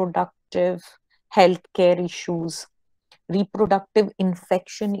reproductive healthcare issues, reproductive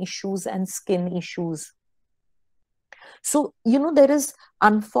infection issues, and skin issues. So,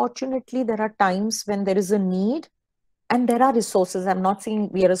 unfortunately, there are times when there is a need and there are resources. I'm not saying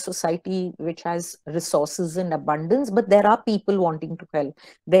we are a society which has resources in abundance, but there are people wanting to help.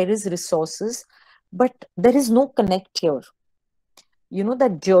 There is resources, but there is no connect here.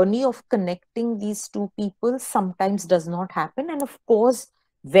 That journey of connecting these two people sometimes does not happen. And of course,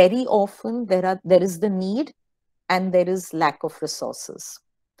 very often there is the need and there is lack of resources.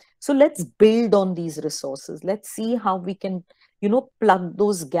 So let's build on these resources. Let's see how we can, plug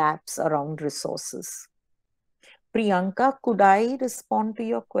those gaps around resources. Priyanka, could I respond to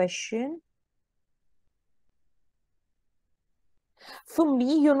your question? For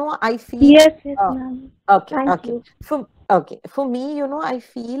me, I feel... Yes, ma'am. Okay, Thank okay. you. For me, I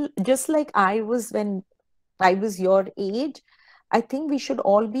feel just like I was when I was your age. I think we should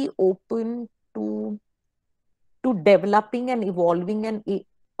all be open to developing and evolving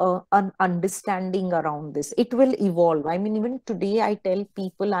an understanding around this. It will evolve. I mean, even today I tell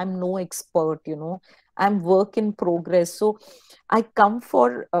people I'm no expert, I'm work in progress. So I come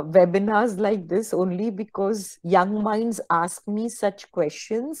for webinars like this only because young minds ask me such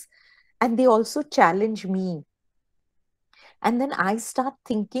questions and they also challenge me. And then I start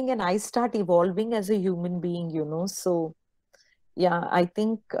thinking and I start evolving as a human being, So yeah, I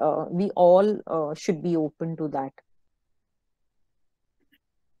think we all should be open to that.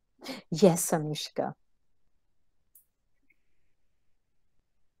 Yes, Anushka.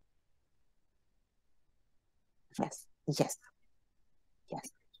 Yes, yes,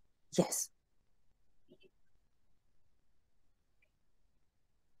 yes, yes,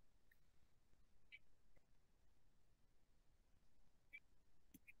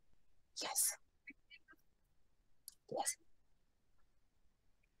 yes, yes,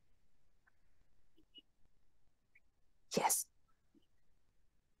 yes.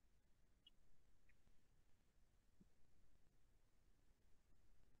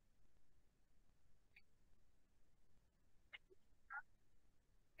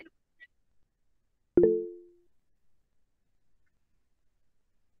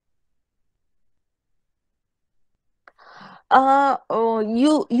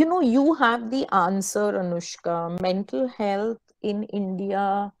 You have the answer, Anushka. Mental health in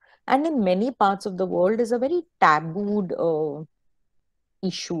India and in many parts of the world is a very tabooed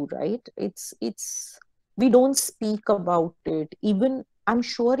issue, right? It's we don't speak about it. Even I'm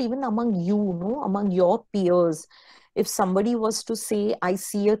sure even among among your peers, if somebody was to say, I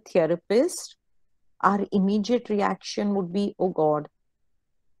see a therapist, our immediate reaction would be, oh God,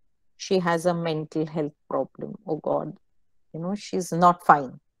 she has a mental health problem. Oh God, she's not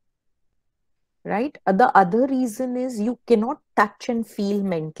fine, right? The other reason is you cannot touch and feel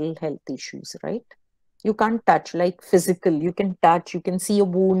mental health issues, right? You can't touch like physical. You can touch, you can see a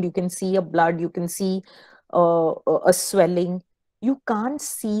wound, you can see a blood, you can see a swelling. You can't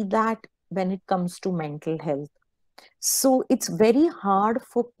see that when it comes to mental health. So it's very hard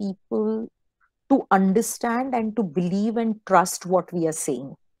for people to understand and to believe and trust what we are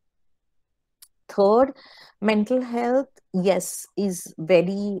saying. Third, mental health, yes, is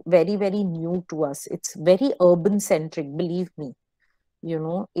very, very, very new to us. It's very urban centric, believe me.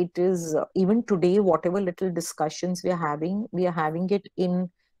 It is even today, whatever little discussions we are having it in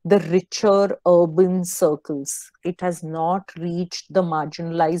the richer urban circles. It has not reached the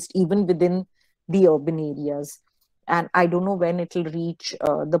marginalized, even within the urban areas. And I don't know when it will reach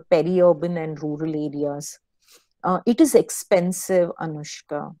the peri-urban and rural areas. It is expensive,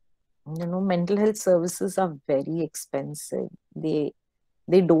 Anushka. Mental health services are very expensive. They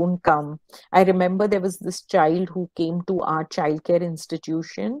don't come. I remember there was this child who came to our childcare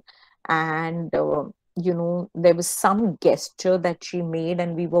institution, and there was some gesture that she made,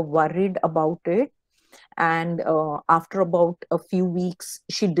 and we were worried about it. And after about a few weeks,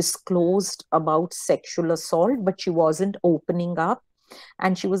 she disclosed about sexual assault, but she wasn't opening up,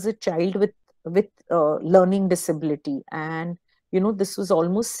 and she was a child with learning disability. And this was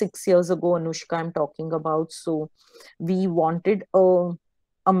almost 6 years ago, Anushka, I'm talking about. So we wanted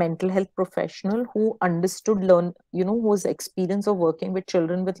a mental health professional who understood who was experience of working with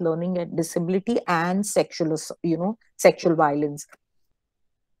children with learning disability and sexual violence.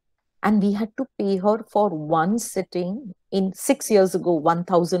 And we had to pay her for one sitting in 6 years ago,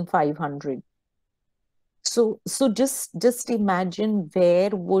 1,500. So just imagine, where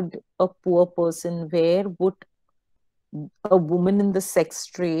would a poor person, where would a woman in the sex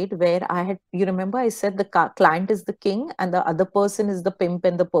trade, where you remember I said the client is the king and the other person is the pimp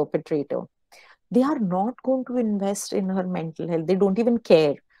and the perpetrator. They are not going to invest in her mental health. They don't even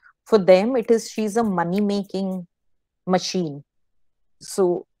care. For them, she's a money making machine.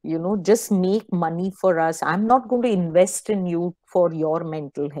 So, just make money for us. I'm not going to invest in you for your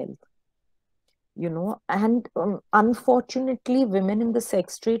mental health. And unfortunately, women in the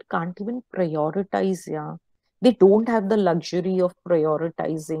sex trade can't even prioritize. Yeah, they don't have the luxury of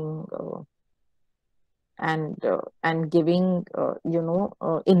prioritizing and giving,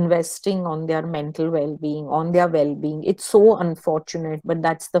 investing on their mental well-being, on their well-being. It's so unfortunate, but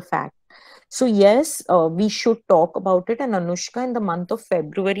that's the fact. So yes, we should talk about it. And Anushka, in the month of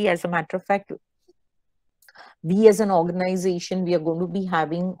February, as a matter of fact, we as an organization, we are going to be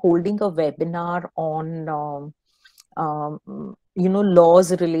holding a webinar on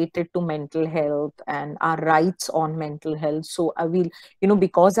laws related to mental health and our rights on mental health. So I will,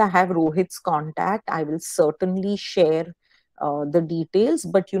 because I have Rohit's contact, I will certainly share the details.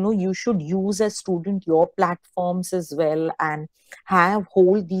 But you should use, as student, your platforms as well, and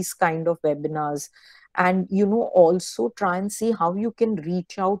hold these kind of webinars. And also try and see how you can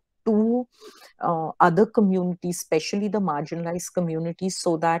reach out to other communities, especially the marginalized communities,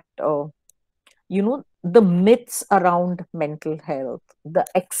 so that the myths around mental health, the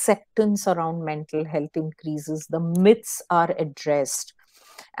acceptance around mental health increases, the myths are addressed,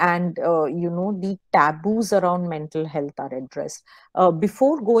 and the taboos around mental health are addressed.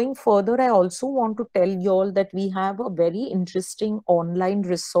 Before going further, I also want to tell you all that we have a very interesting online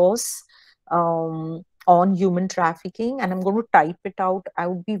resource on human trafficking, and I'm going to type it out. I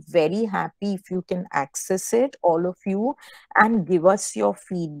would be very happy if you can access it, all of you, and give us your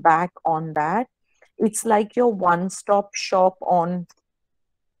feedback on that. It's like your one-stop shop on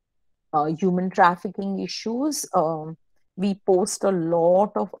human trafficking issues. We post a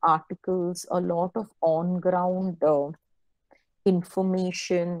lot of articles, a lot of on-ground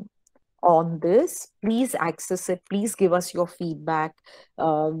information on this. Please access it. Please give us your feedback.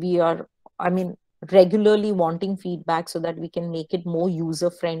 We are, regularly wanting feedback so that we can make it more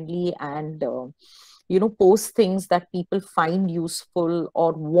user-friendly and post things that people find useful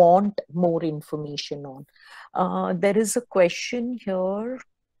or want more information on. There is a question here.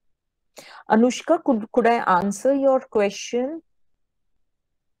 Anushka, could I answer your question?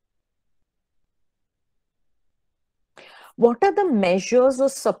 What are the measures or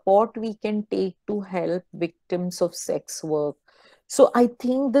support we can take to help victims of sex work? So I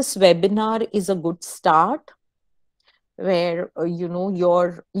think this webinar is a good start, where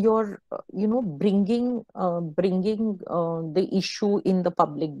you're bringing the issue in the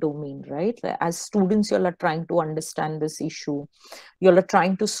public domain, right? As students, you all are trying to understand this issue, you all are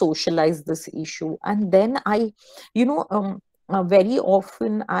trying to socialize this issue. And then very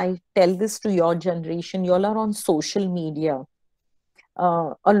often I tell this to your generation, you all are on social media,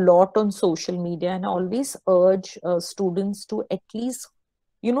 a lot on social media, and I always urge students to at least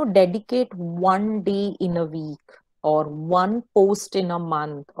dedicate one day in a week, or one post in a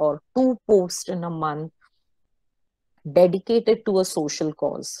month, or two posts in a month dedicated to a social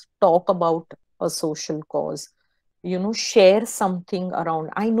cause. Talk about a social cause, share something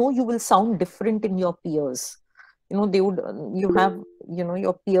around. I know you will sound different in your peers. You have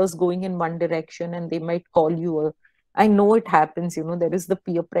your peers going in one direction, and they might call you I know it happens, there is the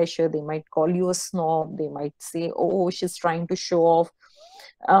peer pressure. They might call you a snob. They might say, oh, she's trying to show off.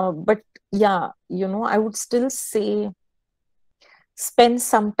 But yeah, I would still say spend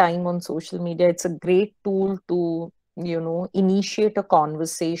some time on social media. It's a great tool to, initiate a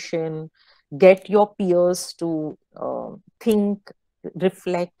conversation, get your peers to think,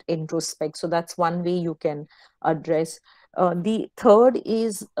 reflect, introspect. So that's one way you can address. The third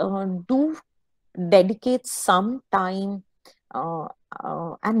is do dedicate some time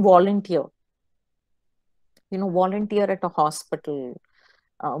and volunteer. Volunteer at a hospital.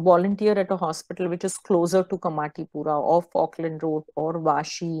 Volunteer at a hospital which is closer to Kamatipura or Falkland Road or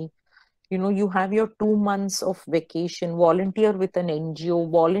Vashi. You have your 2 months of vacation. Volunteer with an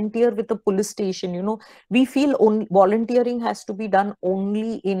NGO, volunteer with a police station. We feel only volunteering has to be done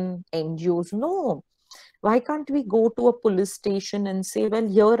only in NGOs. No. Why can't we go to a police station and say, well,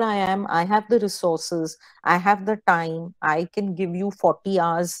 here I am, I have the resources, I have the time, I can give you 40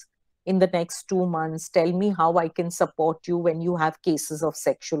 hours in the next 2 months. Tell me how I can support you when you have cases of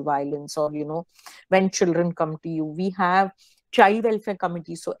sexual violence, or, when children come to you. We have child welfare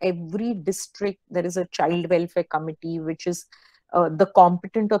committee. So every district, there is a child welfare committee, which is the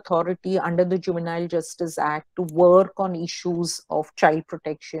competent authority under the Juvenile Justice Act to work on issues of child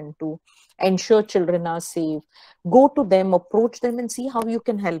protection, to ensure children are safe. Go to them, approach them, and see how you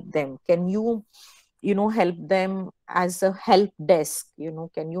can help them. Can you, help them as a help desk?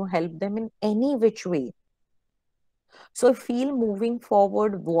 Can you help them in any which way? So I feel moving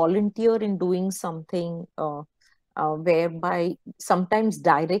forward, volunteer in doing something whereby sometimes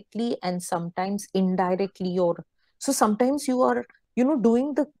directly and sometimes indirectly, or so sometimes you are,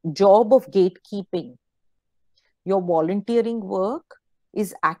 doing the job of gatekeeping. Your volunteering work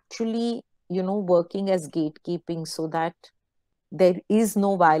is actually, working as gatekeeping so that there is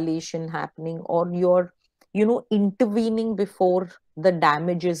no violation happening, or you're, intervening before the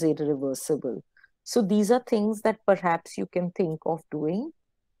damage is irreversible. So these are things that perhaps you can think of doing.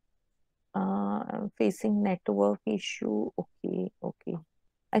 I'm facing network issue. Okay.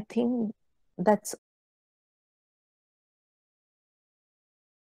 I think that's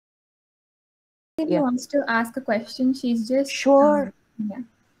If you wants to ask a question, she's just sure. Yeah.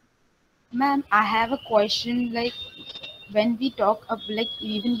 Ma'am, I have a question. Like, when we talk of, like,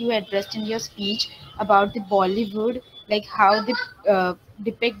 even you addressed in your speech about the Bollywood, like how they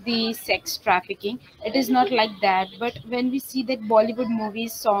depict the sex trafficking, it is not like that. But when we see that Bollywood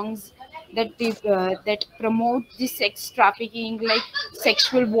movies, songs that promote the sex trafficking, like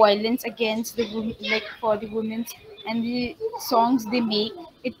sexual violence against the women, like for the women, and the songs they make,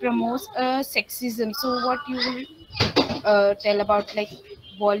 it promotes sexism. So what you will tell about, like,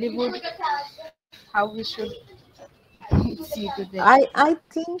 Bollywood, how we should see to that? I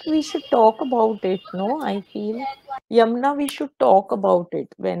think we should talk about it. No, I feel, Yamuna, we should talk about it.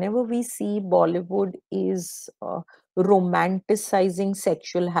 Whenever we see Bollywood is romanticizing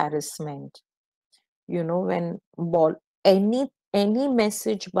sexual harassment, when any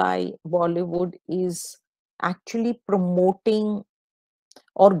message by Bollywood is actually promoting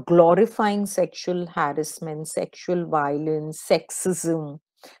or glorifying sexual harassment, sexual violence, sexism,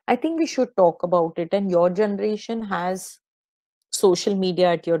 I think we should talk about it. And your generation has social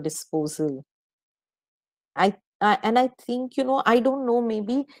media at your disposal. And I think, I don't know,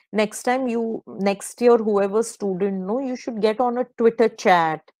 maybe next year, whoever student, no, you should get on a Twitter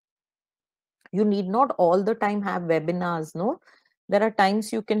chat. You need not all the time have webinars, no. There are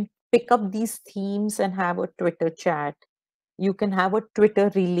times you can pick up these themes and have a Twitter chat. You can have a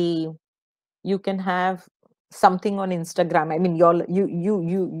Twitter relay. You can have something on Instagram. I mean,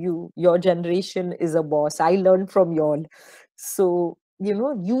 your generation is a boss. I learned from y'all. So,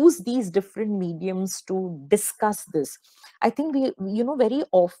 use these different mediums to discuss this. I think very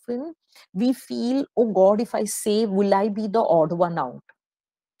often we feel, oh God, if I say, will I be the odd one out?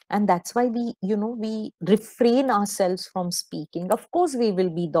 And that's why we refrain ourselves from speaking. Of course, we will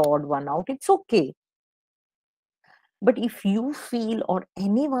be the odd one out. It's okay. But if you feel, or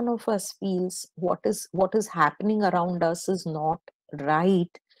any one of us feels, what is happening around us is not right,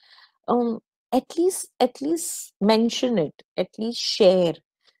 um at least mention it, at least share.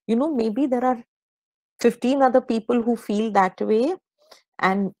 Maybe there are 15 other people who feel that way,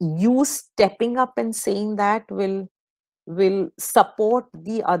 and you stepping up and saying that will support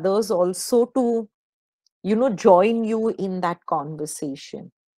the others also to join you in that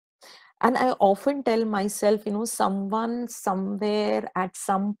conversation. And I often tell myself, someone somewhere at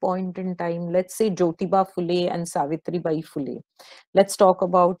some point in time, let's say Jyotiba Phule and Savitribai Phule, let's talk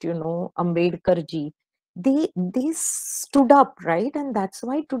about, Ambedkar ji. They stood up, right? And that's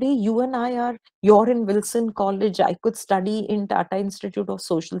why today you and I are, you're in Wilson College, I could study in Tata Institute of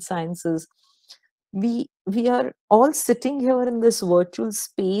Social Sciences. We are all sitting here in this virtual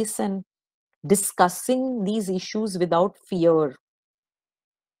space and discussing these issues without fear,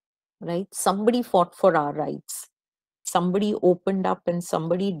 right? Somebody fought for our rights. Somebody opened up, and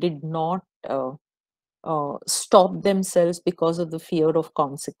somebody did not stop themselves because of the fear of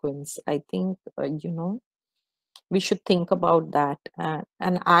consequence. I think, we should think about that.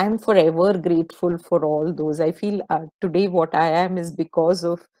 And I'm forever grateful for all those. I feel today what I am is because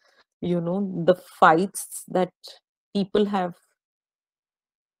of, the fights that people have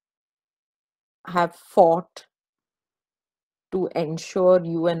fought to ensure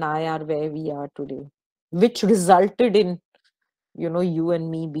you and I are where we are today, which resulted in, you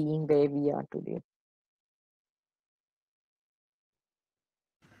and me being where we are today.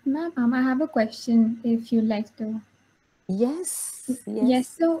 Ma'am, I have a question if you'd like to. Yes. Yes.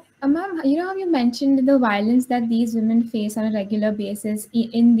 So, ma'am, you know how you mentioned the violence that these women face on a regular basis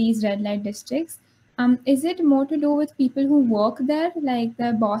in these red light districts. Is it more to do with people who work there, like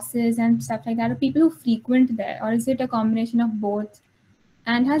the bosses and stuff like that, or people who frequent there, or is it a combination of both?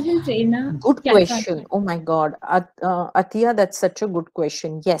 And has been Prerana? Good Yeah, sorry. question. Oh my God. Atiya, that's such a good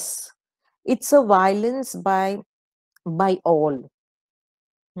question. Yes, it's a violence by all.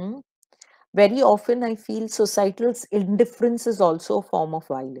 Hmm? Very often I feel societal indifference is also a form of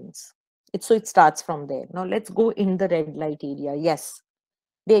violence. So it starts from there. Now let's go in the red light area. Yes,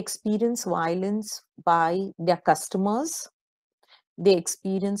 they experience violence by their customers. They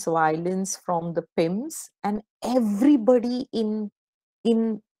experience violence from the pimps and everybody in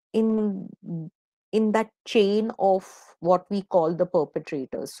in in that chain of what we call the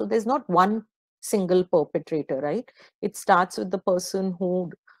perpetrators. So there's not one single perpetrator, right? It starts with the person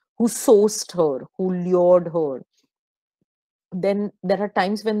who sourced her, who lured her. Then there are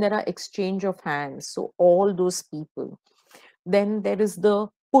times when there are exchange of hands, so all those people. Then there is the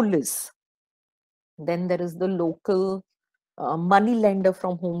police. Then there is the local money lender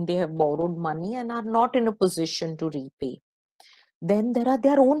from whom they have borrowed money and are not in a position to repay. Then there are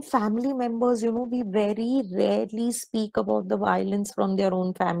their own family members. We very rarely speak about the violence from their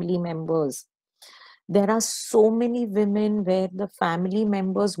own family members. There are so many women where the family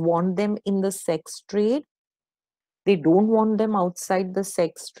members want them in the sex trade. They don't want them outside the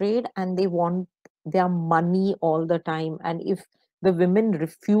sex trade and they want their money all the time. And if the women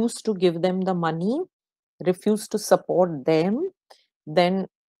refuse to give them the money, refuse to support them, then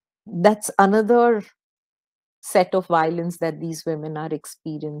that's another set of violence that these women are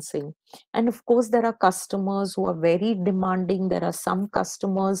experiencing. And of course, there are customers who are very demanding. There are some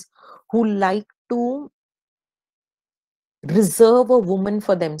customers who like to reserve a woman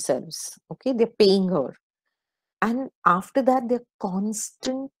for themselves. Okay, they're paying her. And after that, they're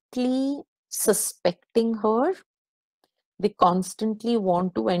constantly suspecting her. They constantly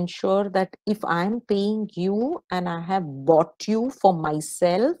want to ensure that if I'm paying you and I have bought you for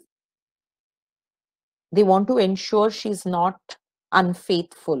myself, they want to ensure she's not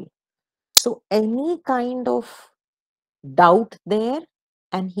unfaithful. So any kind of doubt there,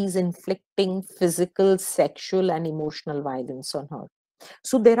 and he's inflicting physical, sexual, and emotional violence on her.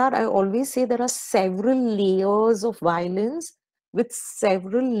 So I always say there are several layers of violence with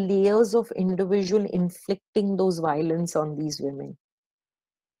several layers of individual inflicting those violence on these women.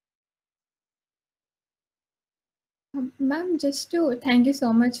 Ma'am, just to thank you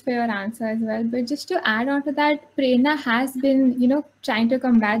so much for your answer as well. But just to add on to that, Prerna has been, trying to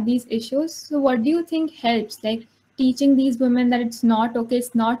combat these issues. So, what do you think helps? Like teaching these women that it's not okay,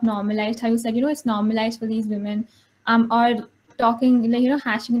 it's not normalized. How you said, it's normalized for these women, or talking, like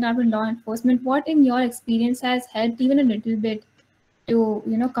hashing it out with law enforcement. What, in your experience, has helped even a little bit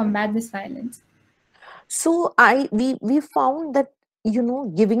to, combat this violence? So we found that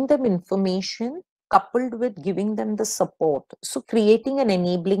giving them information coupled with giving them the support, so creating an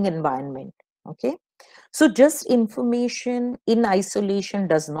enabling environment. Okay, so just information in isolation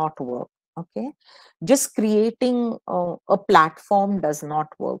does not work. Okay, just creating a platform does not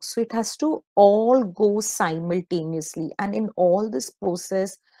work. So it has to all go simultaneously, and in all this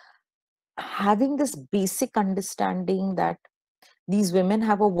process, having this basic understanding that these women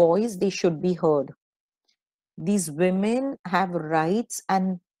have a voice, they should be heard. These women have rights,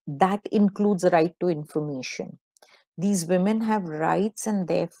 and that includes a right to information. These women have rights, and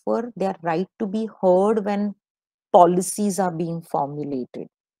therefore their right to be heard when policies are being formulated,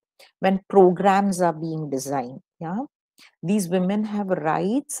 when programs are being designed. Yeah, these women have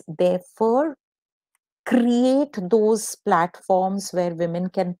rights, therefore create those platforms where women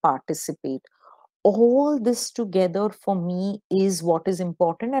can participate. All this together for me is what is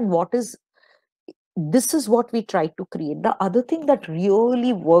important, and this is what we try to create. The other thing that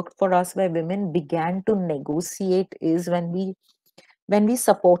really worked for us where women began to negotiate is when we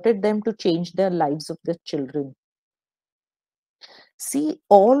supported them to change their lives of their children. See,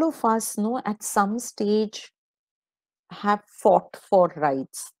 all of us know at some stage have fought for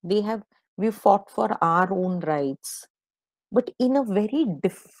rights. We fought for our own rights, but in a very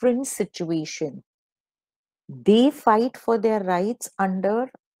different situation. They fight for their rights under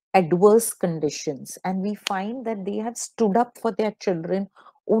adverse conditions, and we find that they have stood up for their children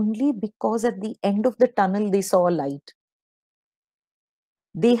only because at the end of the tunnel they saw a light.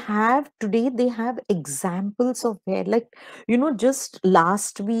 They have examples of where, like, just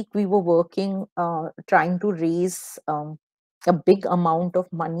last week we were working, trying to raise a big amount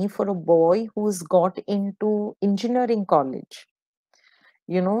of money for a boy who's got into engineering college.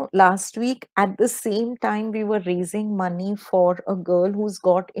 Last week at the same time we were raising money for a girl who's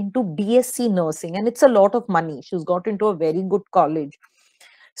got into BSc nursing, and it's a lot of money. She's got into a very good college.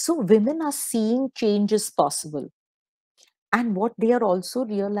 So women are seeing change is possible. And what they are also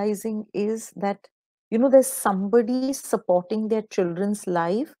realizing is that, there's somebody supporting their children's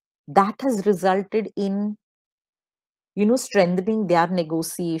life that has resulted in, strengthening their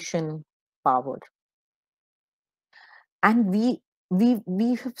negotiation power. And we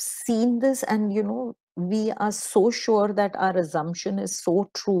have seen this, and we are so sure that our assumption is so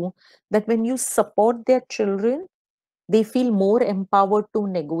true, that when you support their children, they feel more empowered to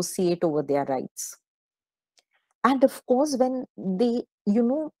negotiate over their rights. And of course, when they,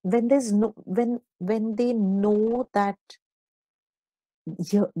 when there's no when they know that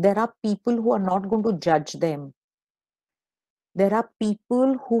there are people who are not going to judge them, there are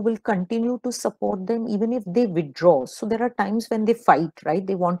people who will continue to support them even if they withdraw. So there are times when they fight, right?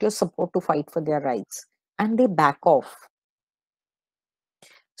 They want your support to fight for their rights, and they back off.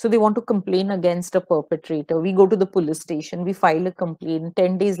 So they want to complain against a perpetrator. We go to the police station, we file a complaint.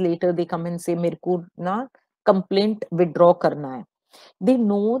 10 days later, they come and say, "Mere ko na complaint withdraw karna hai." They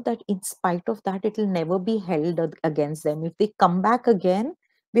know that in spite of that, it will never be held against them. If they come back again,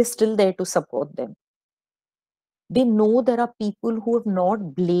 we're still there to support them. They know there are people who have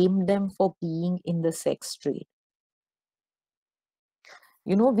not blamed them for being in the sex trade.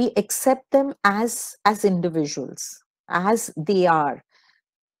 We accept them as individuals, as they are.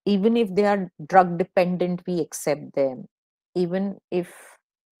 Even if they are drug dependent, we accept them. Even if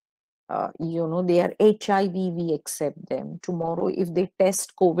they are HIV, we accept them. Tomorrow, if they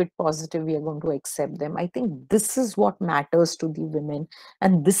test COVID positive, we are going to accept them. I think this is what matters to the women.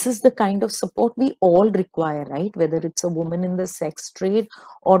 And this is the kind of support we all require, right? Whether it's a woman in the sex trade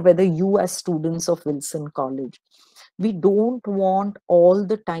or whether you as students of Wilson College. We don't want all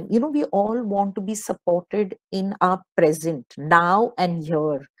the time, we all want to be supported in our present, now and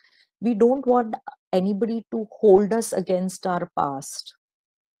here. We don't want anybody to hold us against our past.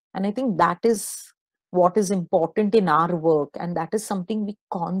 And I think that is what is important in our work. And that is something we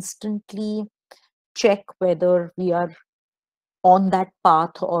constantly check whether we are on that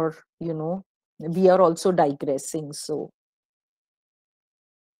path or, we are also digressing. So,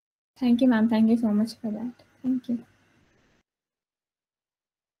 Thank you, ma'am. Thank you so much for that. Thank you.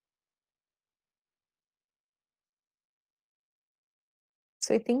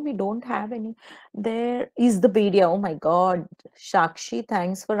 So I think we don't have any. There is the media. Oh my God. Shakshi,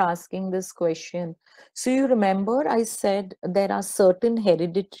 thanks for asking this question. So you remember I said there are certain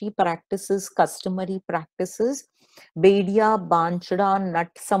hereditary practices, customary practices. Bedia, Banchda,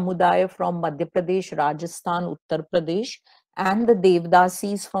 Nat Samudaya from Madhya Pradesh, Rajasthan, Uttar Pradesh, and the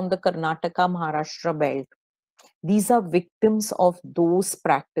Devdasis from the Karnataka, Maharashtra belt. These are victims of those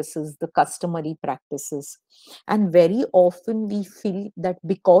practices, the customary practices. And very often we feel that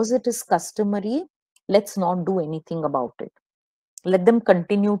because it is customary, let's not do anything about it. Let them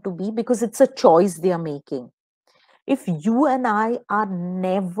continue to be, because it's a choice they are making. If you and I are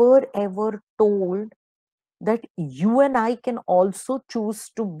never ever told that you and I can also choose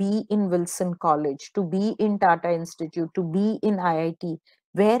to be in Wilson College, to be in Tata Institute, to be in IIT,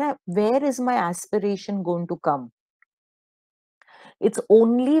 where is my aspiration going to come? It's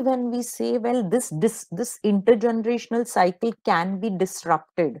only when we say, well, this intergenerational cycle can be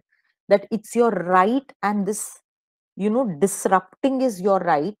disrupted, that it's your right, and this, disrupting is your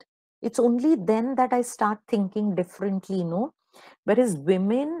right. It's only then that I start thinking differently, Whereas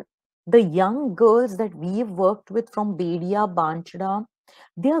women, the young girls that we've worked with from Bedia, Banchda,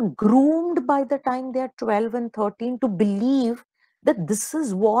 they are groomed by the time they are 12 and 13 to believe that this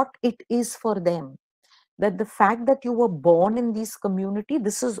is what it is for them, that the fact that you were born in this community,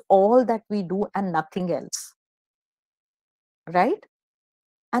 this is all that we do and nothing else, right?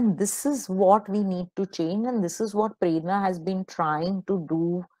 And this is what we need to change, and this is what Prerana has been trying to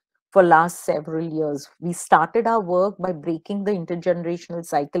do for last several years. We started our work by breaking the intergenerational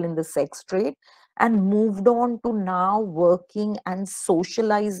cycle in the sex trade and moved on to now working and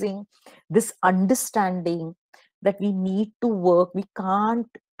socializing this understanding that we need to work. We can't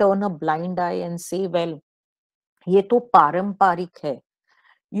turn a blind eye and say, well, ये तो पारंपरिक है.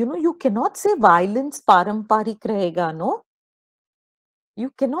 You cannot say violence पारंपरिक रहेगा, no? You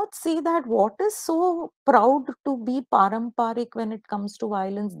cannot say that. What is so proud to be paramparik when it comes to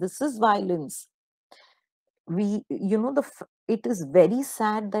violence? This is violence. We, it is very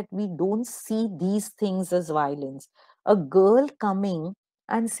sad that we don't see these things as violence. A girl coming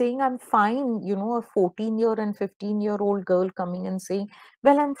and saying, I'm fine, a 14-year and 15-year-old girl coming and saying,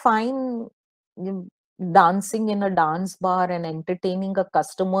 well, I'm fine dancing in a dance bar and entertaining a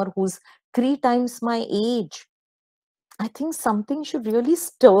customer who's 3 times my age. I think something should really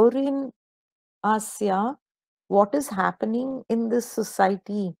stir in us, yeah. What is happening in this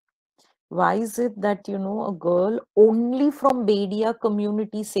society? Why is it that, a girl only from Bedia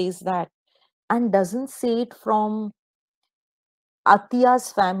community says that and doesn't say it from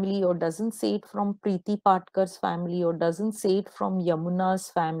Atiya's family, or doesn't say it from Priti Patkar's family, or doesn't say it from Yamuna's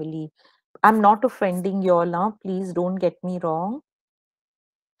family? I'm not offending y'all, huh? Please don't get me wrong.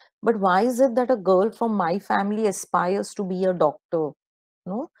 But why is it that a girl from my family aspires to be a doctor?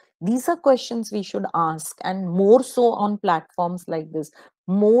 No, these are questions we should ask, and more so on platforms like this.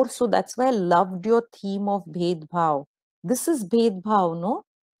 More so, that's why I loved your theme of Bhed Bhav. This is Bhed Bhav, no?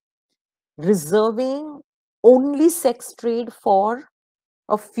 Reserving only sex trade for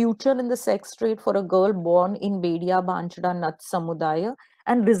a future in the sex trade for a girl born in Bedia Banchda Nat Samudaya,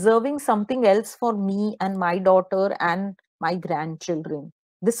 and reserving something else for me and my daughter and my grandchildren.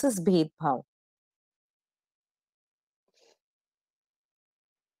 This is Bhed Bhav.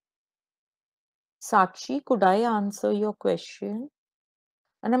 Sakshi, could I answer your question?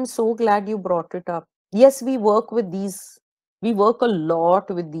 And I'm so glad you brought it up. Yes, we work with these. We work a lot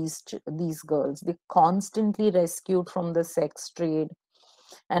with these girls. They're constantly rescued from the sex trade,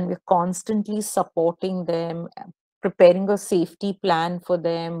 and we're constantly supporting them, preparing a safety plan for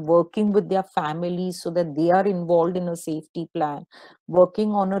them, working with their families so that they are involved in a safety plan,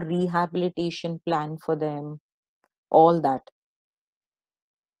 working on a rehabilitation plan for them, all that.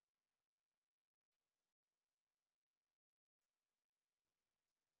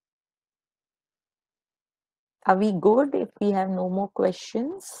 Are we good if we have no more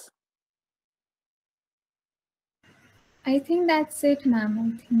questions? I think that's it,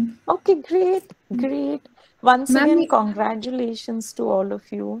 ma'am. I think. Okay, great, great. Once Ma'am, again, congratulations to all of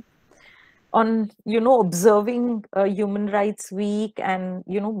you on, observing Human Rights Week, and,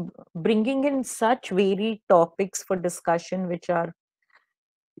 bringing in such varied topics for discussion, which are,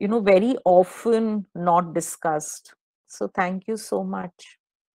 very often not discussed. So thank you so much.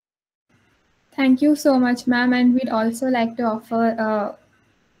 thank you so much, ma'am. And we'd also like to offer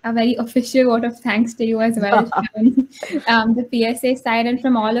a very official vote of thanks to you as well from the PSA side and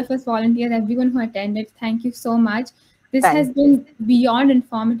from all of us volunteers, everyone who attended. Thank you so much. This has Thank been beyond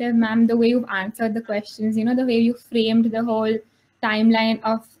informative, ma'am. The way you've answered the questions, the way you framed the whole timeline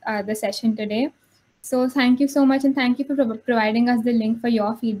of the session today. So thank you so much, and thank you for providing us the link for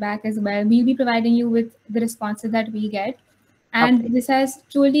your feedback as well. We'll be providing you with the responses that we get. And Okay. this has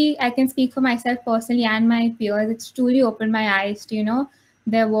truly, I can speak for myself personally and my peers, it's truly opened my eyes to,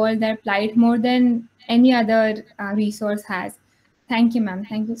 their world, their plight, more than any other resource has. Thank you, ma'am.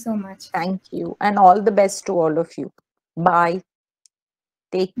 Thank you so much. Thank you. And all the best to all of you. Bye.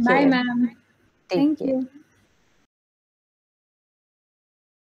 Take Bye, care. ma'am. Take Thank care. you.